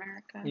Captain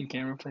America. you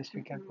can't replace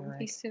your Captain America.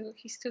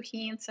 He's too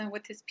handsome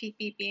with his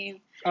pee being.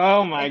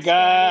 Oh my expanded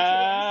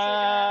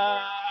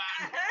god!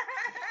 to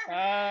the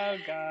Oh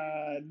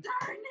god!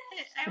 Darn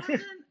it!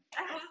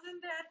 I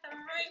wasn't at the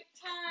right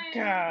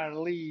time.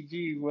 Golly,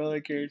 gee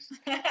willikers.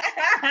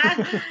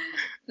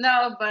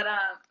 No, but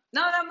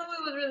no, that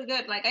movie was really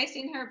good. Like I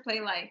seen her play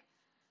like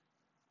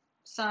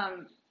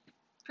some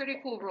pretty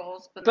cool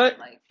roles, but not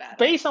like bad.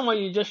 Based on what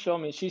you just showed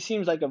me, she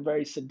seems like a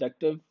very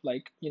seductive,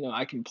 like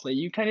I can play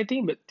you kind of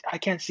thing. But I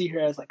can't see her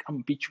as like I'm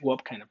gonna beat you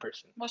up kind of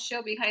person. Well,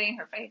 she'll be hiding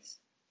her face.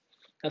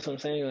 That's what I'm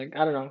saying. Like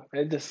I don't know.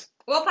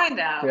 We'll find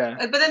out. Yeah.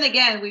 But then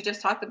again, we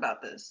just talked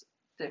about this.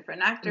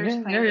 Different actors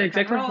playing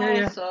different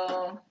roles,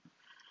 so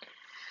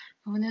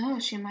who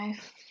knows? She might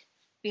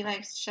be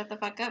like, "Shut the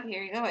fuck up!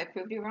 Here you go. I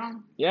proved you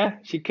wrong." Yeah,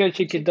 she could.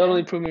 She could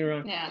totally prove me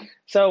wrong. Yeah.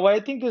 So what I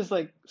think is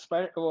like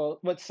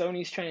what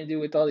Sony's trying to do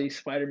with all these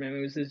Spider-Man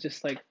movies is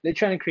just like they're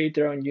trying to create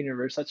their own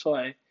universe. That's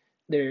why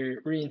they're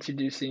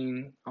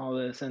reintroducing all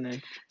this and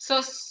then.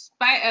 So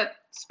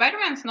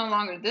Spider-Man's no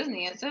longer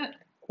Disney, is it?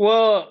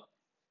 Well,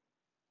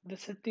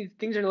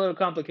 things are a little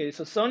complicated.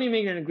 So Sony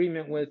made an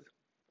agreement with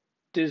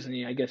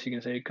Disney, I guess you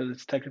can say, because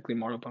it's technically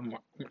Marvel,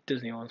 but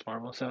Disney owns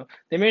Marvel. So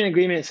they made an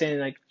agreement saying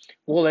like,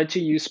 we'll let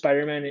you use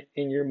Spider-Man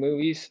in your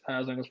movies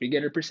as long as we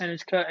get a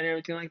percentage cut and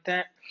everything like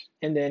that,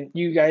 and then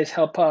you guys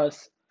help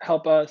us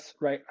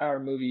write our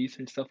movies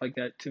and stuff like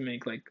that to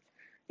make like,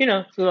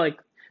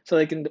 so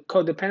they can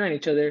codepend on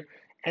each other.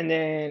 And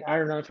then I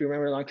don't know if you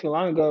remember too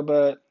long ago,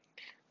 but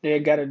they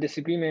got a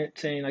disagreement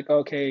saying like,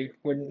 okay,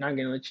 we're not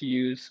gonna let you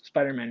use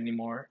Spider-Man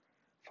anymore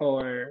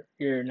for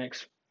your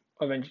next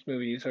Avengers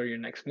movies or your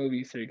next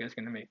movies that you guys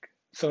gonna make.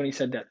 Sony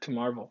said that to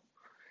Marvel,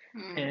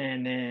 Hmm.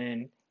 and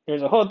then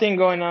there's a whole thing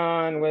going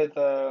on with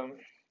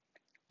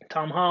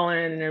Tom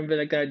Holland and everybody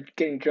like that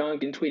getting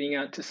drunk and tweeting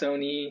out to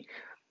Sony,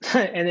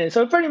 and then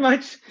so pretty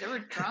much They were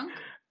drunk.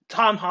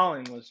 Tom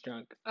Holland was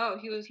drunk. Oh,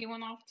 he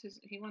went off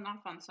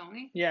on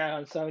Sony. Yeah,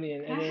 on Sony,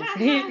 and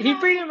then he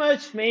pretty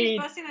much He's made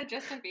busting at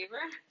Justin Bieber.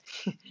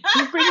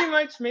 he pretty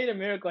much made a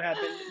miracle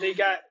happen. They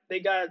got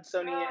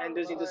Sony Oh, and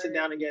Disney to sit Lord.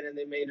 down again, and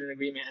they made an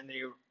agreement, and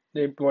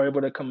they were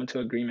able to come into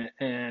agreement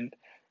and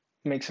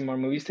make some more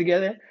movies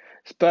together.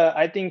 But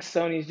I think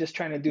Sony's just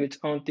trying to do its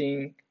own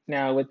thing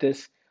now with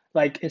this.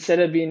 Like instead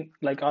of being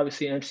like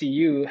obviously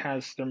MCU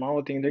has their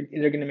Marvel thing,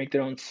 they're gonna make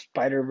their own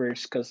Spider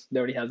Verse because they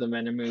already have the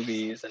Venom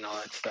movies and all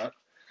that stuff.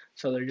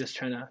 So they're just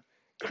trying to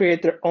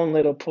create their own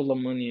little pool of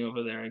money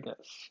over there, I guess,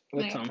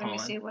 with Like, Tom let me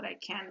Holland. see what I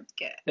can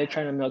get. They're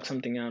trying to milk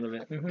something out of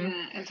it.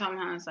 And Tom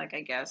Holland's like,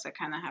 I guess I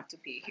kind of have to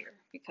be here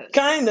because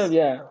Kind of,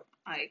 yeah.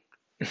 like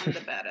I'm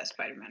the badass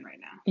Spider-Man right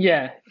now.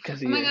 Yeah,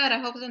 because Oh my God, I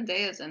hope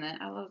Zendaya's in it.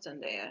 I love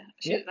Zendaya.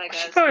 She's Yeah, like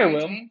she a probably Mary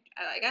will. Jane.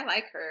 I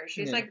like her.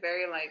 She's Yeah. like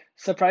very like.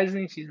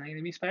 Surprisingly, she's not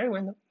gonna be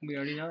Spider-Man. We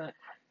already know that.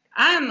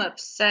 I'm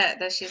upset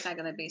that she's not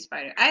gonna be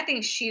Spider. I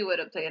think she would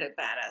have played a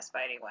badass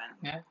Spidey-Gwen.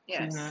 Yeah,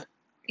 Yes. she's not.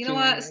 You know she's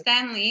what? not.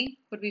 Stan Lee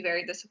would be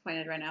very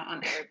disappointed right now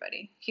on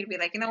everybody. He'd be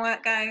like, you know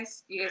what,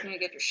 guys? You guys need to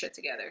get your shit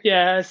together.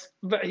 Yes,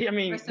 but I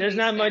mean, Rest in there's peace,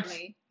 not Stan much.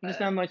 Lee, There's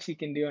but- not much he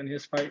can do on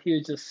his part. He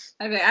was just.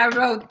 I'd be like, I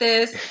wrote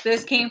this.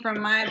 This came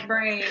from my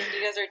brain.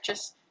 You guys are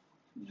just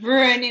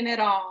ruining it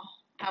all.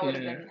 I would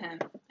have Yeah. been him.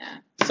 Yeah.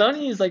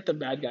 Sony is like the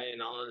bad guy in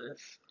all of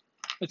this.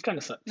 Which kind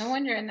of sucks. No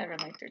wonder I never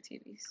liked their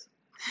TVs.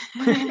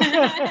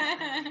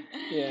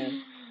 Yeah.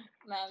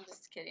 No, I'm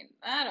just kidding.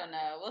 I don't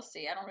know. We'll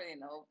see. I don't really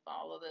know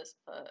all of this,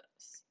 but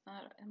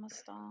Emma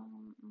Stone.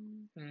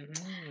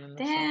 Mm-hmm.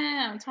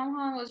 Damn, Tom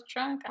Holland was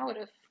drunk. I would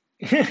have.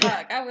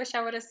 Fuck, I wish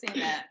I would have seen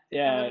that. That would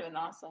Yeah. have been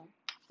awesome.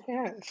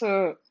 Yeah.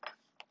 So,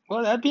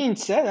 well, that being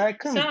said, I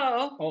couldn't.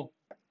 So, Oh.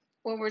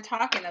 when we're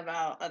talking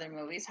about other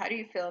movies, how do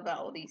you feel about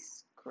all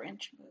these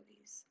Grinch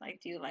movies?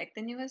 Like, do you like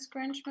the newest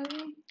Grinch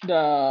movie?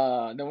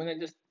 The one that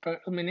just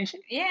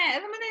Illumination. Yeah,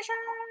 Illumination.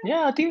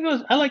 Yeah, I think it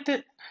was. I liked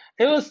it.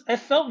 It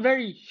felt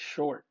very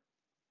short.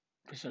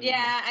 For some reason.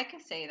 Yeah, I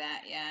could say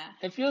that. Yeah.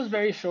 It feels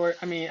very short.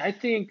 I mean, I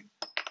think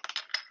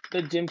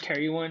the Jim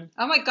Carrey one.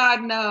 Oh my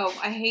God, no!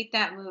 I hate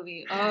that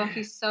movie. Oh,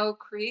 he's so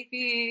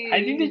creepy.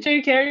 I think the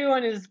Jim Carrey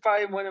one is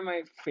probably one of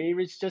my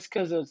favorites, just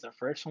because it was the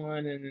first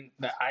one and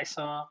that I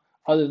saw,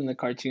 other than the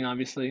cartoon,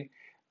 obviously.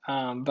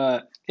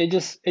 But it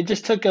just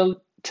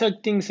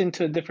took things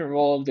into a different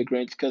role of the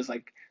Grinch, because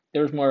like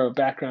there was more of a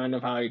background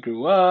of how he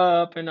grew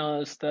up and all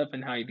this stuff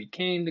and how he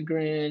became the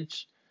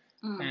Grinch.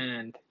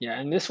 And yeah,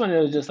 and this one it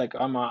was just like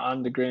I'm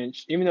the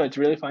Grinch, even though it's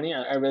really funny.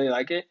 I really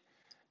like it.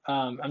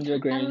 I'm the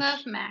Grinch. I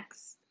love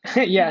Max.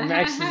 Yeah,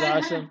 Max is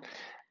awesome.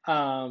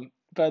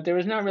 But there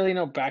was not really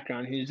no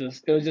background. It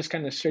was just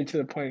kind of straight to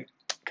the point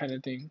kind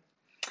of thing.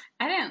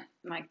 I didn't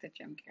like the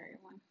Jim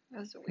Carrey one. It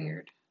was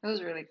weird. It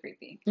was really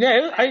creepy.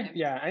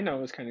 Yeah, I know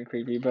it was kind of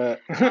creepy, but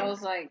I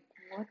was like,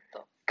 what the?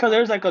 Because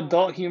there was like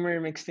adult humor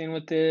mixed in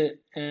with it,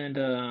 and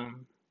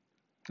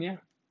yeah.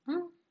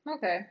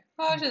 Okay.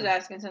 Well, I was just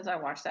asking since I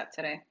watched that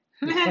today.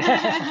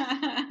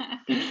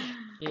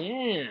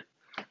 Yeah.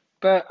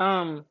 But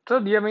so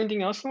do you have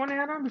anything else you want to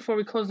add on before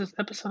we close this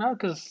episode out?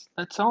 Because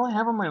that's all I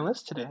have on my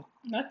list today.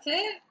 That's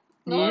it.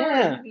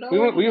 Yeah,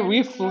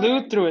 we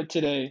flew through it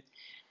today.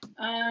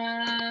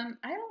 I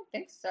don't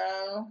think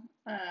so.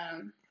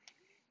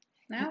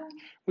 No.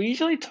 We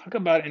usually talk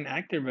about an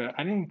actor, but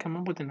I didn't come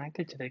up with an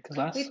actor today because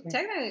last We week.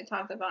 technically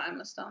talked about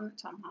Emma Stone and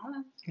Tom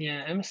Holland.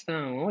 Yeah, Emma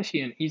Stone. What was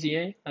she in? Easy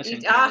A? That's the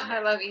only thing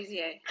I love Easy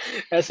A.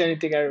 That's the only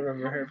thing I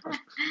remember her from.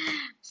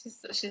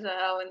 She's a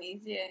hoe in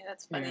Easy A.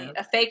 That's funny. Yeah.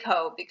 A fake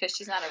hoe because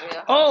she's not a real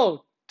hoe.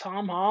 Oh,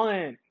 Tom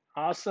Holland.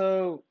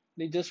 Also,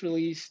 they just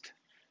released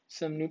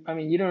some new. I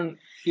mean, you don't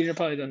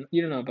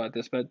know about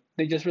this, but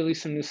they just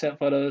released some new set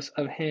photos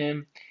of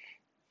him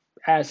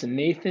as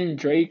Nathan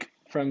Drake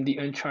from the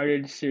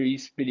Uncharted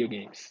series video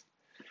games.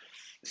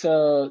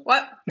 So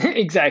What?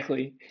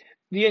 exactly,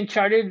 the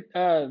Uncharted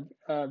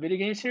video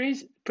game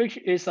series picture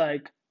is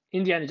like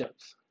Indiana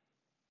Jones.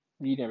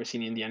 You never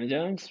seen Indiana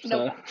Jones,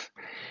 Nope. so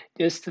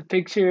just to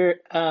picture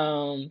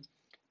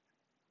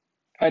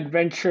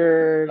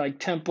adventure, like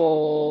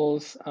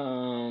temples,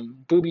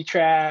 booby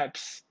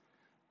traps,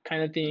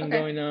 kind of thing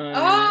going on.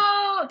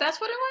 Oh, that's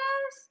what it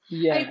was?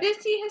 Yeah. I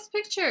did see his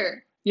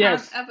picture.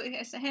 Yes.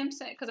 It's him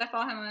because I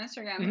follow him on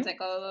Instagram. Mhm. It's like,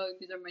 oh, look,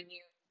 these are my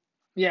new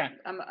Yeah.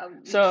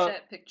 So,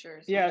 set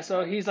pictures. Yeah,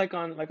 so he's like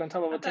on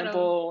top of a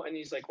temple, and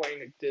he's like wearing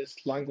like this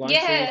long blonde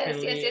suit. Yes.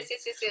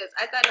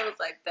 I thought it was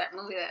like that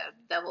movie that had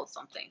devil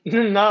something.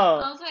 No.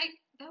 I was like,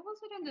 that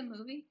wasn't in the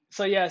movie.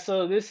 So yeah,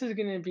 so this is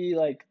gonna be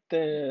like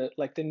the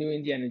new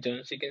Indiana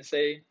Jones, you can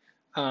say.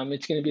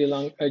 It's gonna be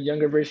a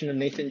younger version of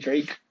Nathan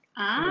Drake,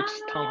 which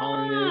Tom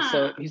Holland is.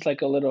 So he's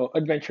like a little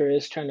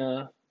adventurous, trying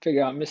to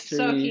figure out mysteries.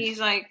 So he's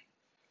like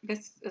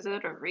Is it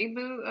a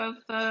reboot of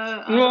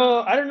the Well,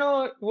 I don't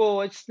know.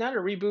 Well, it's not a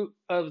reboot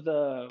of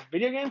the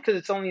video game because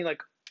it's only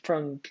like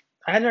from.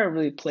 I had never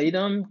really played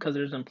them because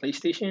there's on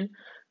PlayStation,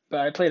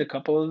 but I played a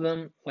couple of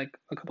them, like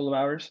a couple of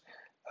hours.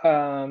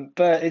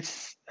 But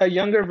it's a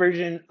younger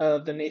version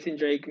of the Nathan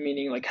Drake,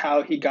 meaning like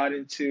how he got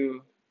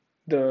into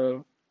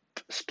the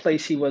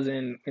place he was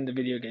in the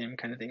video game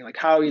kind of thing, like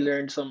how he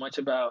learned so much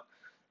about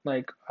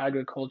like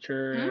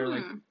agriculture,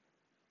 like Mm,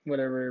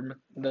 whatever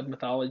the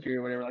mythology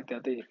or whatever like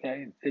that.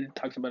 Yeah, it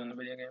talks about in the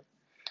video game.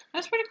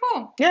 that's pretty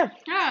cool. Yeah,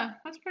 Yeah,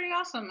 that's pretty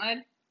awesome.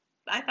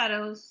 I thought it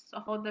was a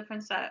whole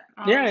different set.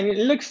 yeah, and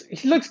he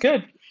looks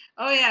good.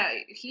 Oh yeah,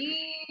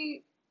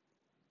 he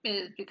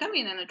is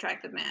becoming an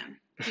attractive man.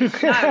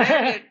 He's not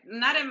very,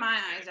 not in my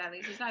eyes at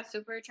least. He's not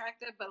super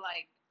attractive, but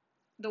like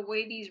the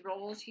way these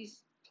roles he's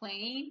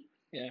playing,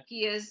 Yeah.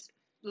 he is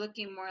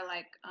looking more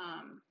like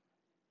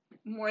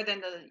more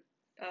than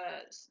the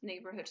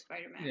neighborhood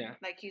Spider-Man. Yeah.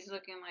 Like he's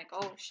looking like,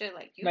 oh shit,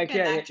 like you Like can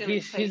yeah,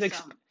 actually play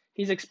some.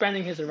 he's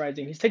expanding his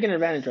horizon. He's taking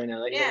advantage right now.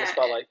 Like he's in the Yeah,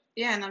 spotlight.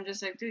 yeah, and I'm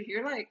just like, dude,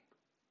 you're like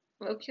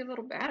low key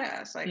little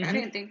badass. Like I Hmm.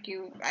 didn't think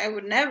you. I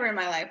would never in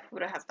my life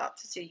would have thought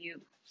to see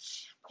you.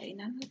 Hey,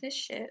 none of this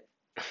shit.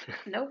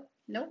 Nope,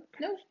 nope,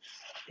 nope.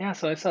 Yeah,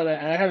 so I saw that,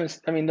 and I haven't.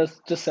 I mean,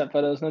 those just set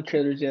photos, no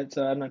trailers yet,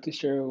 so I'm not too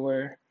sure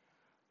where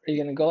are you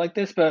gonna go like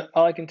this. But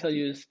all I can tell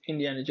you is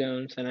Indiana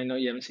Jones, and I know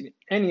you haven't seen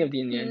any of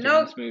the Indiana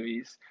Nope. Jones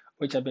movies,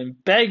 which I've been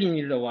begging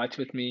you to watch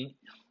with me,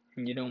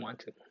 and you don't want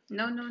to.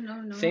 No, no,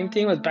 no, no. Same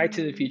thing with Back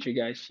to the Future,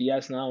 guys. She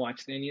has not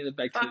watched any of the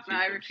Back to the Fuck no,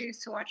 I Futures. refuse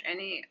to watch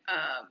any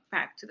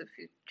Back to the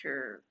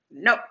Future.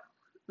 Nope.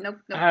 Nope,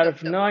 nope, I nope,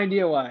 have nope. no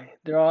idea why.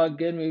 They're all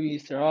good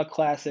movies. They're all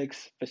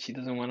classics, but she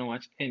doesn't want to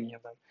watch any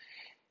of them.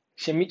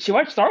 She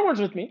watched Star Wars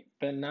with me,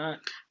 but not.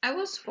 I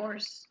was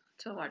forced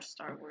to watch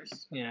Star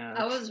Wars. Yeah,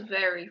 I was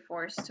very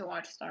forced to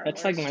watch Star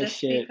that's Wars like my just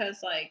shit.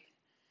 because like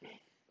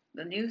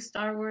the new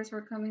Star Wars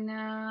were coming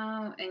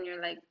out and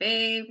you're like,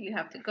 "Babe, you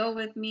have to go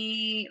with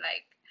me."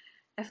 Like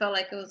I felt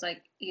like it was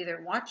like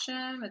either watch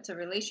them, it's a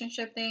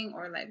relationship thing,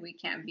 or like we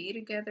can't be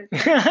together.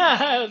 It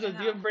was a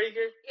deal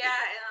breaker. Yeah,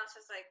 and I was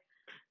just like,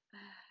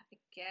 I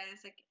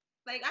guess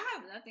like I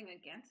have nothing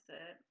against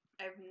it.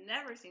 I've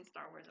never seen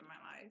Star Wars in my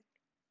life.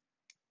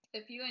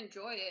 If you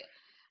enjoy it,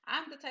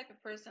 I'm the type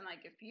of person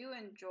like if you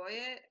enjoy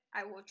it,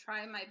 I will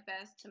try my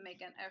best to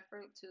make an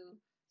effort to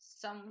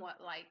somewhat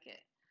like it.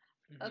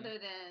 Mhm. Other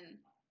than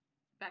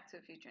Back to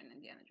the Future and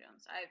Indiana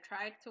Jones, I've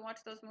tried to watch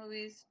those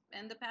movies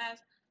in the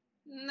past.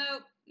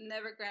 Nope,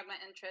 never grabbed my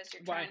interest.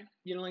 You're Why? trying.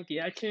 You don't like the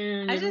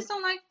action? I just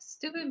don't like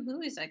stupid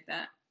movies like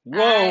that. Whoa,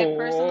 I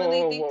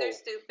personally whoa, think they're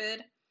whoa.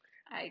 stupid.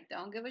 I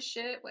don't give a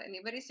shit what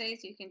anybody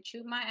says. You can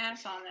chew my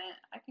ass on it.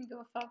 I can give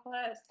a fuck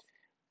less.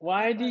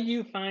 Why do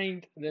you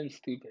find them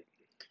stupid?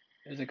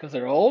 Is it because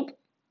they're old?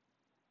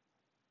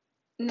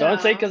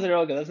 Don't say because No. they're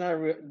old. 'Cause that's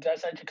not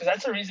that's not because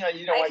that's the reason that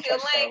you don't I like feel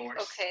watch Star like,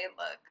 Wars. okay,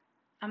 look,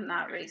 I'm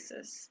not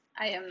racist.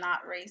 I am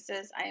not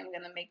racist. I am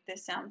going to make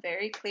this sound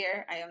very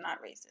clear. I am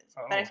not racist.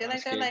 But I Oh, feel I'm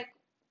like they're scared. like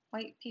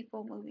white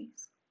people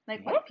movies,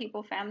 like What? white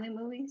people family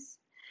movies.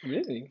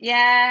 Really?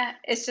 Yeah,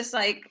 it's just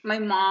like my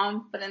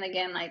mom, but then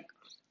again, like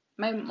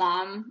my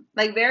mom,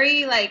 like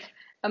very like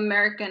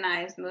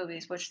Americanized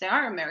movies, which they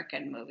are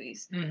American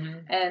movies. Mm-hmm.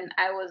 And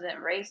I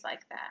wasn't raised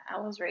like that. I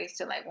was raised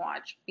to like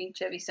watch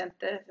Pinche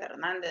Vicente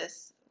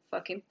Fernandez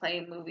fucking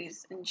playing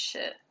movies and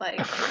shit. Like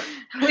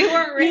we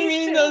weren't raised You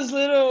mean to. those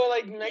little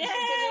like Mexican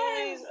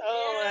Yes, movies?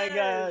 Oh my yes.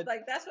 god.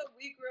 Like that's what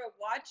we grew up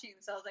watching.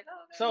 So I was like,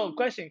 oh. So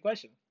question.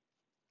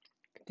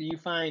 Do you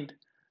find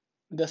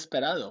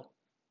Desperado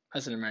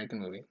as an American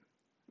movie?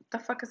 The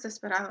fuck is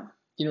Desperado?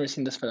 You never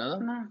seen Desperado?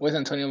 No. With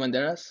Antonio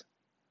Banderas?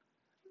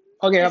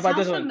 Okay, how It about sounds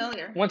this one?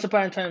 familiar. Once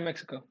Upon a Time in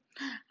Mexico.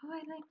 Oh, I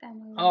like that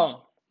movie.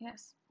 Oh,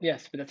 Yes.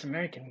 yes, but that's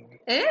American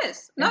movie. It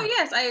is. No, Yeah.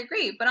 yes, I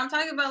agree. But I'm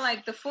talking about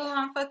like the full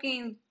on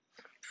fucking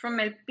from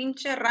El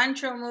Pinche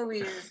Rancho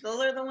movies. Those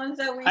are the ones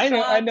that we I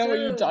know saw what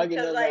too. you're talking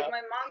Because about. like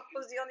my mom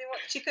was the only one,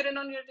 she couldn't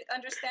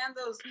understand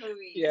those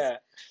movies. Yeah.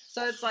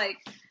 So it's like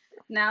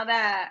now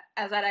that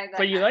I got.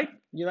 But you like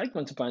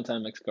Once Upon a Time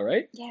in Mexico,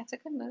 right? Yeah, it's a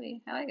good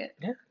movie. I like it.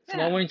 Yeah. So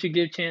Yeah. why wouldn't you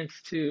give a chance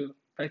to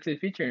Back to the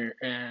Future?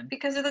 And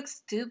Because it looks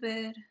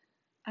stupid.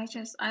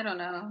 I don't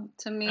know.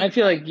 To me, I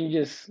feel like you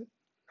just,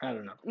 I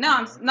don't know.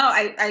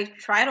 I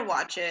tried to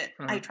watch it.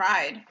 I Uh-huh.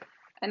 tried,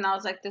 and I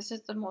was like, this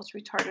is the most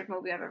retarded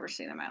movie I've ever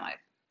seen in my life.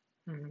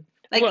 Mhm.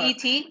 Like Well-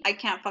 E.T., I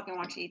can't fucking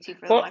watch E.T.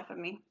 for the Well- life of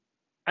me.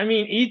 I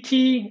mean,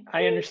 E.T.,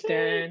 I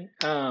understand,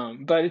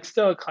 but it's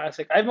still a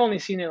classic. I've only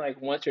seen it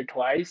like once or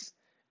twice,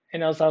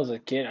 and as I was a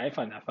kid, I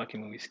found that fucking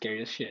movie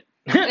scary as shit.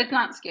 It's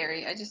not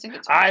scary. I just think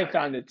it's. I retarded.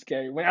 found it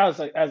scary when I was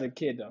like as a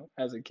kid though.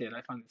 As a kid,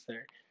 I found it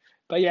scary.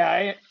 But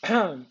yeah,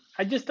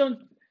 I just don't.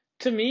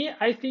 To me,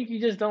 I think you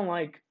just don't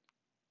like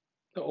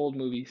the old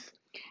movies.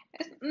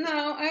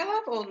 No, I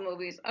love old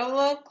movies. I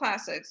love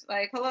classics.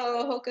 Like,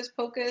 hello, Hocus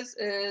Pocus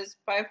is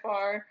by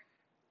far.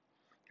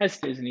 That's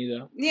Disney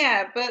though.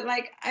 Yeah, but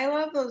like, I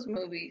love those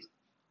movies.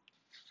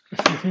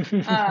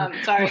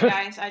 Sorry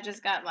guys, I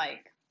just got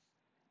like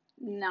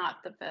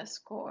not the best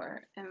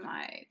score in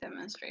my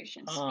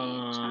demonstration speech.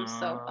 I'm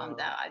so bummed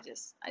out.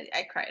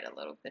 I cried a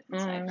little bit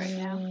inside right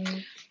now.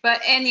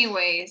 But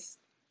anyways,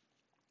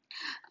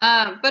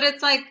 but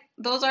it's like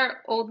those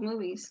are old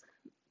movies.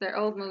 They're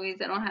old movies.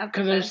 They don't have the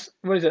Because best.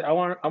 what is it? I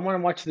want to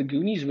watch The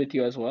Goonies with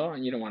you as well,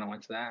 and you don't want to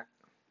watch that.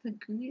 The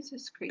Goonies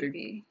is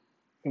creepy.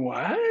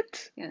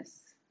 What? Yes.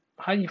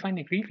 How do you find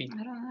it creepy?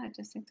 I don't know. I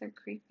just think they're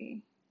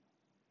creepy.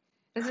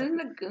 Isn't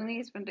the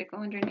Goonies when they go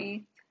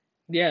underneath?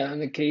 Yeah, in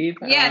the cave.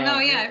 Yeah, no,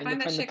 yeah. I and find they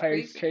that find the shit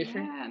pirate's creepy. treasure.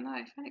 Yeah, no,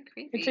 I find it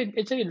creepy.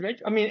 It's a good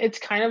adventure. I mean, it's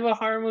kind of a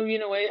horror movie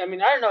in a way. I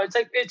mean, I don't know.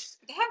 They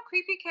have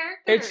creepy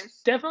characters.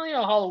 It's definitely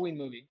a Halloween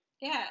movie.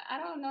 Yeah, I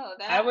don't know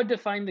that. I would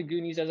define The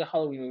Goonies as a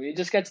Halloween movie. It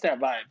just gets that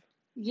vibe.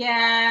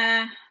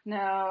 Yeah,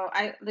 no,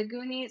 the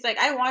Goonies, like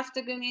I watched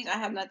the Goonies. I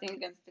have nothing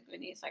against the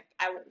Goonies. Like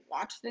I would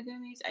watch the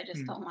Goonies. I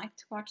just don't like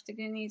to watch the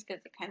Goonies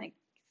because it kind of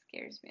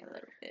scares me a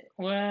little bit.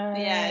 Well,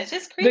 Yeah, it's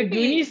just creepy. The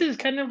Goonies is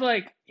kind of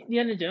like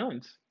Indiana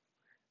Jones.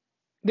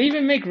 They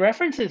even make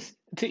references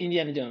to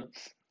Indiana Jones.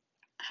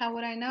 How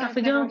would I know? Dr.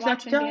 I've never Jones,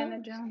 watched Dr.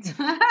 Indiana Jones.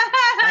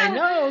 I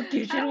know. You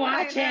should How would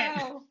I watch it.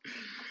 know?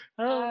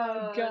 Oh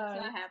my It's god.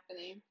 not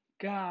happening.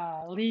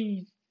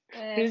 Golly.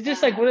 It's It's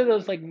just not like one of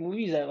those happening. like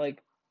movies that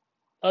like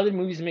other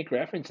movies make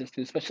references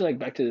to, especially like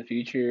Back to the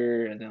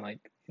Future and then like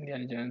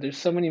Indiana Jones. There's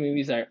so many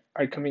movies that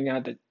are coming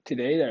out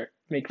today that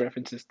make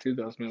references to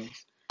those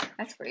movies.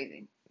 That's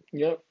crazy.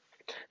 Yep.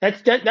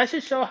 That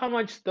should show how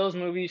much those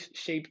movies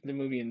shaped the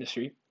movie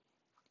industry,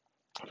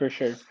 for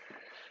sure.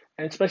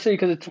 And especially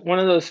because it's one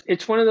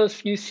of those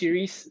few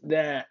series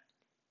that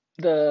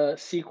the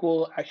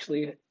sequel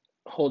actually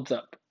holds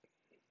up.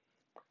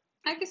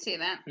 I can see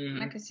that.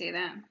 Mhm. I can see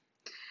that.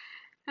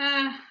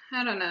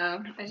 I don't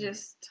know.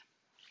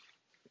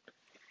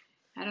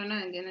 I don't know.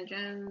 Indiana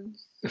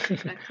Jones,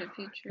 Back to the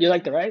Future. You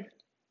like the ride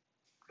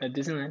at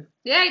Disneyland?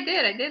 Yeah, I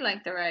did. I did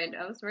like the ride.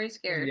 I was very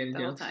scared Indiana the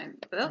whole Jones? time.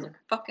 But that was a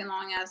fucking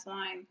long ass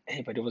line.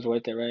 Hey, but it was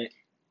worth it, right?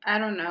 I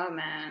don't know,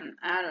 man.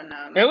 I don't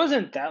know. It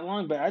wasn't that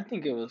long, but I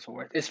think it was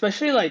worth it.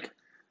 Especially like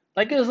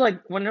it was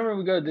like whenever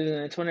we go to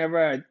Disneyland, it's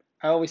whenever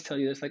I always tell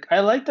you this. Like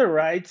I like the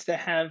rides that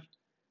have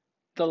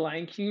the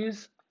line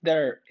cues that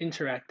are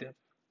interactive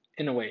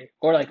in a way,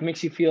 or like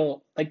makes you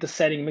feel like the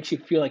setting makes you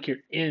feel like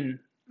you're in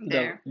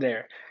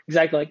there.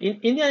 Exactly. Like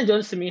Indiana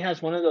Jones to me has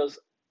one of those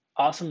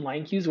awesome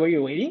line cues where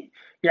you're waiting.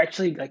 You're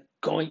actually like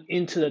going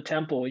into the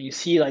temple. You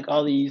see like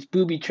all these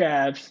booby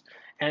traps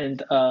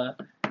and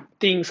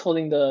things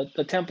holding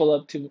the temple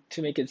up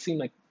to make it seem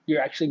like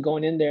you're actually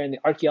going in there, and the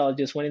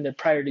archaeologist went in there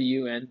prior to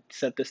you and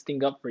set this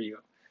thing up for you,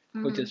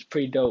 which is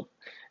pretty dope.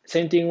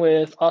 Same thing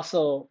with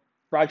also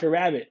Roger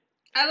Rabbit.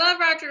 I love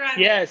Roger Rabbit.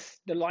 Yes,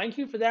 the line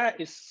cue for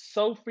that is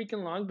so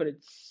freaking long, but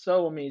it's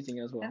so amazing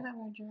as well. I love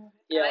Roger Rabbit.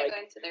 Yeah, I like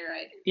going to their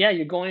ride. Yeah,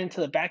 you're going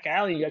into the back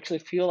alley. You actually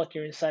feel like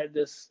you're inside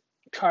this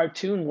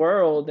cartoon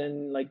world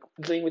and like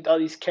dealing with all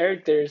these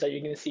characters that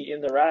you're gonna see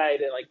in the ride,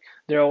 and like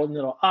their own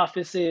little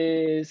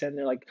offices, and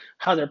they're like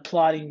how they're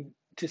plotting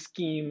to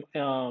scheme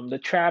the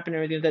trap and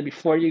everything like that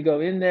before you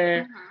go in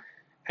there.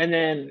 And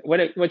then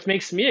what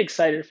makes me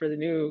excited for the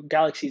new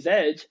Galaxy's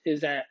Edge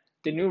is that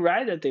the new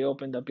ride that they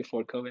opened up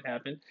before COVID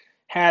happened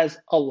has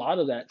a lot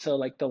of that. So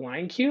like the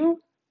line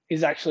queue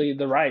is actually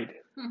the ride.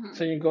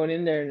 So you're going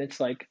in there and it's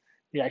like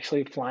you're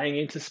actually flying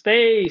into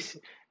space.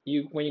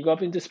 When you go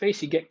up into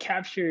space, you get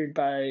captured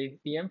by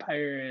the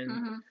Empire,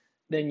 and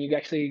then you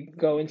actually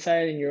go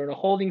inside and you're in a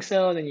holding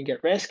cell, and then you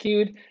get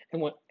rescued,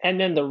 and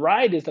then the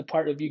ride is the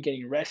part of you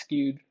getting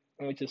rescued,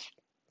 which is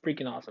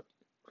freaking awesome,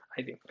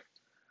 I think.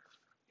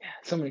 Yeah,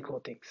 so many cool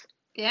things.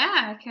 Yeah,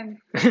 I can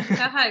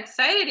tell how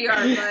excited you are,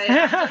 but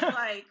I'm just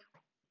like,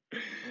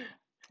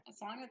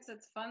 as long as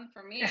it's fun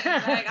for me, like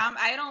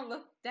I don't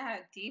look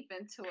that deep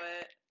into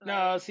it. Like,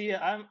 no, see,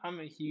 I'm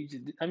a huge.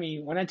 I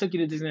mean, when I took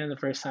you to Disneyland the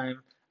first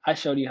time, I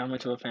showed you how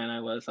much of a fan I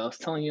was. I was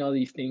telling you all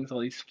these things,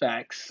 all these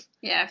facts.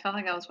 Yeah, I felt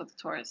like I was with the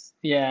tourists.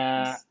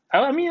 Yeah,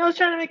 I mean, I was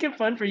trying to make it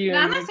fun for you. No,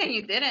 I'm not saying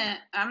you didn't.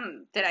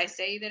 Did I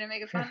say you didn't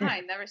make it fun? No,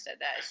 I never said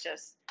that. It's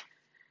just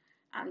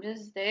I'm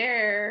just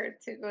there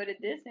to go to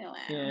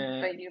Disneyland. Yeah.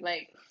 But you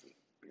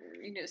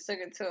just took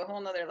it to a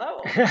whole nother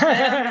level. And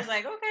I'm just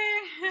like,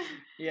 okay.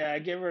 Yeah, I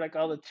gave her like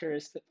all the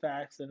tourist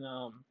facts, and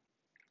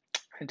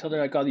I told her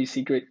like all these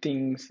secret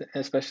things,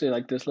 especially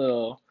like this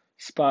little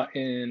spot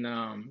in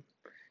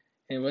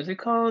and what's it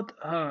called?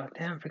 Oh,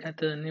 damn, I forgot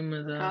the name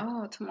of the.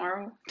 Oh,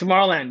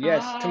 Tomorrowland,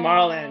 yes.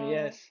 Tomorrowland,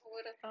 yes. Who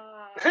would have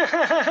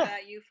thought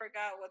that you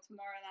forgot what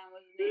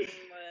Tomorrowland's name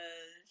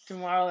was?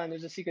 Tomorrowland,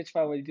 there's a secret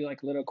spot where you do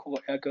like little cool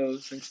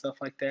echoes and stuff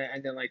like that,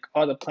 and then like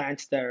all the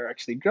plants that are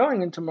actually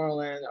growing in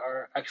Tomorrowland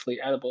are actually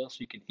edible, so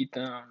you can eat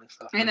them and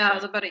stuff. I know, I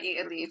was about to eat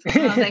a leaf.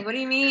 I was like, what do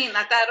you mean?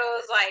 I thought it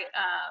was like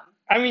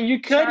I mean, you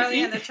could Charlie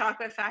eat... and the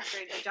Chocolate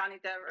Factory, the Johnny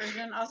Depp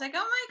version. I was like, oh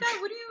my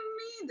god, what do you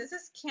mean? This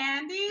is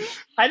candy?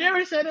 I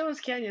never said it was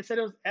candy. I said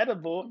it was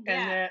edible, Yeah.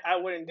 and then I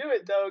wouldn't do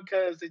it though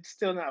because it's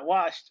still not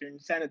washed and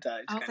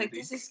sanitized. I was like,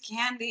 this is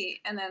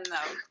candy, and then no.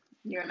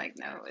 You're like,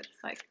 no, it's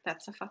like,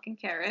 that's a fucking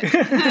carrot.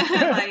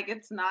 Like,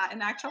 it's not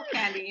an actual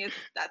candy.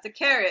 That's a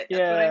carrot.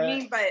 That's what I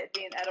mean by it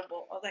being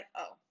edible. I was like,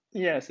 oh.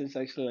 Yes, it's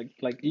actually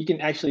like you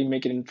can actually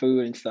make it in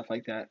food and stuff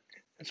like that.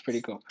 That's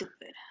pretty cool.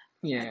 Stupid.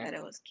 I Yeah. thought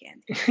it was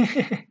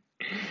candy.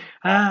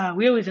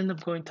 We always end up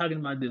talking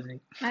about Disney.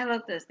 I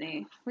love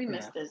Disney. We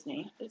miss Yeah.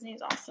 Disney. Disney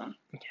is awesome.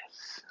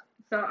 Yes.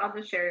 So I'll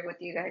just share it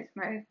with you guys,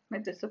 my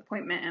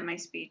disappointment and my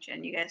speech,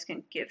 and you guys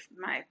can give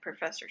my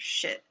professor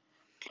shit.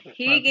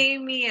 He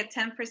gave me a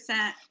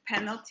 10%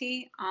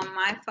 penalty on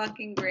my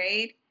fucking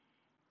grade.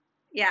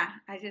 Yeah,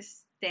 I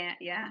just stand.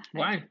 Yeah.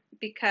 Why?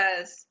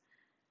 Because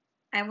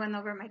I went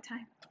over my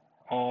time.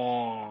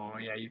 Oh,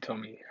 yeah, you told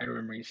me. I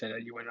remember you said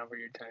that you went over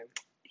your time.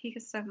 He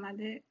could suck my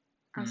dick.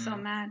 I'm so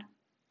mad.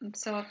 I'm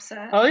so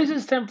upset. At least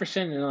it's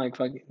 10% and like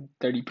fucking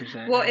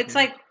 30%. Well, it's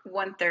like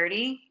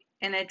 130,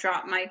 and it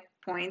dropped my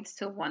points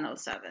to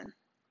 107.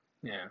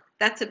 Yeah.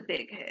 That's a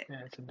big hit.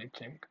 Yeah, it's a big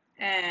chunk.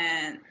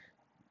 And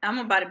I'm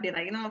about to be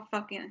like, you know what,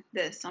 fucking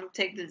this. I'm gonna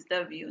take this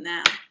W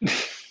now.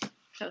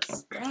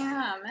 Just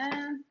damn,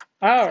 man.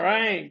 All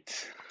right.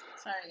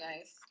 Sorry,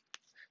 guys.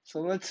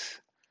 So let's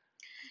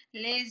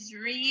wrap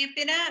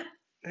it up.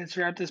 Let's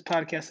wrap this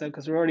podcast up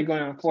because we're already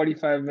going on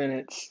 45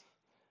 minutes,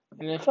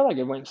 and I felt like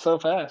it went so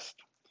fast.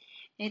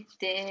 It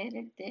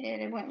did.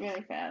 It went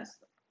really fast.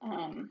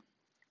 I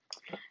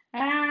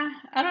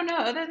don't know.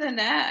 Other than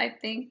that, I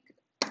think,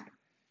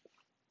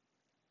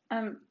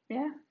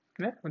 yeah.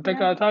 Yeah, we'll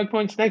take our talk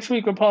points. Next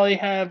week we'll probably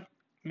have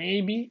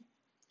maybe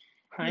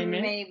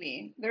Jaime.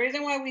 Maybe. The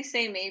reason why we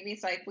say maybe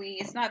is like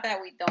it's not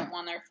that we don't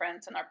want our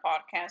friends in our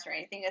podcast or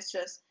anything. It's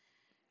just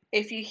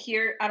if you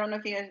hear, I don't know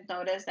if you guys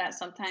notice that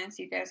sometimes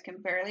you guys can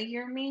barely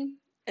hear me.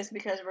 It's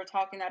because we're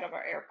talking out of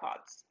our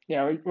AirPods.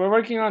 Yeah, we're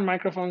working on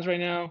microphones right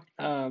now.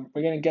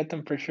 We're gonna get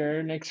them for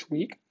sure next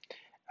week,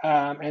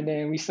 and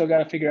then we still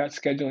gotta figure out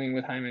scheduling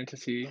with Jaime to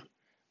see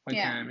what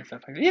time and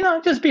stuff like that. You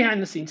know, just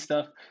behind the scenes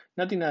stuff.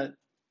 Nothing that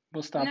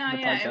will stop the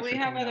podcast. And we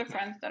have other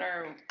friends that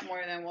are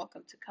more than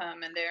welcome to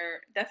come, and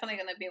they're definitely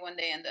gonna be one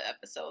day in the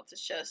episodes.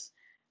 It's just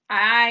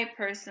I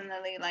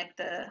personally like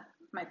the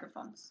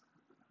microphones.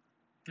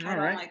 I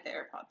don't like the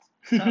AirPods.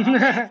 So I'm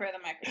waiting for the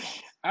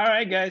microphones. All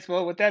right, guys.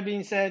 Well, with that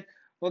being said,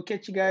 we'll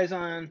catch you guys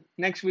on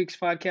next week's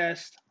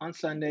podcast on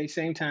Sunday,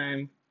 same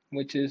time,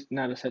 which is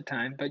not a set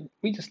time, but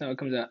we just know it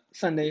comes out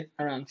Sunday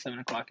around 7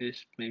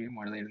 o'clock-ish, maybe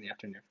more later in the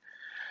afternoon.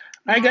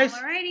 All right, guys.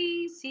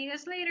 Alrighty. See you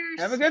guys later.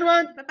 Have a good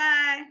one.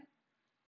 Bye-bye.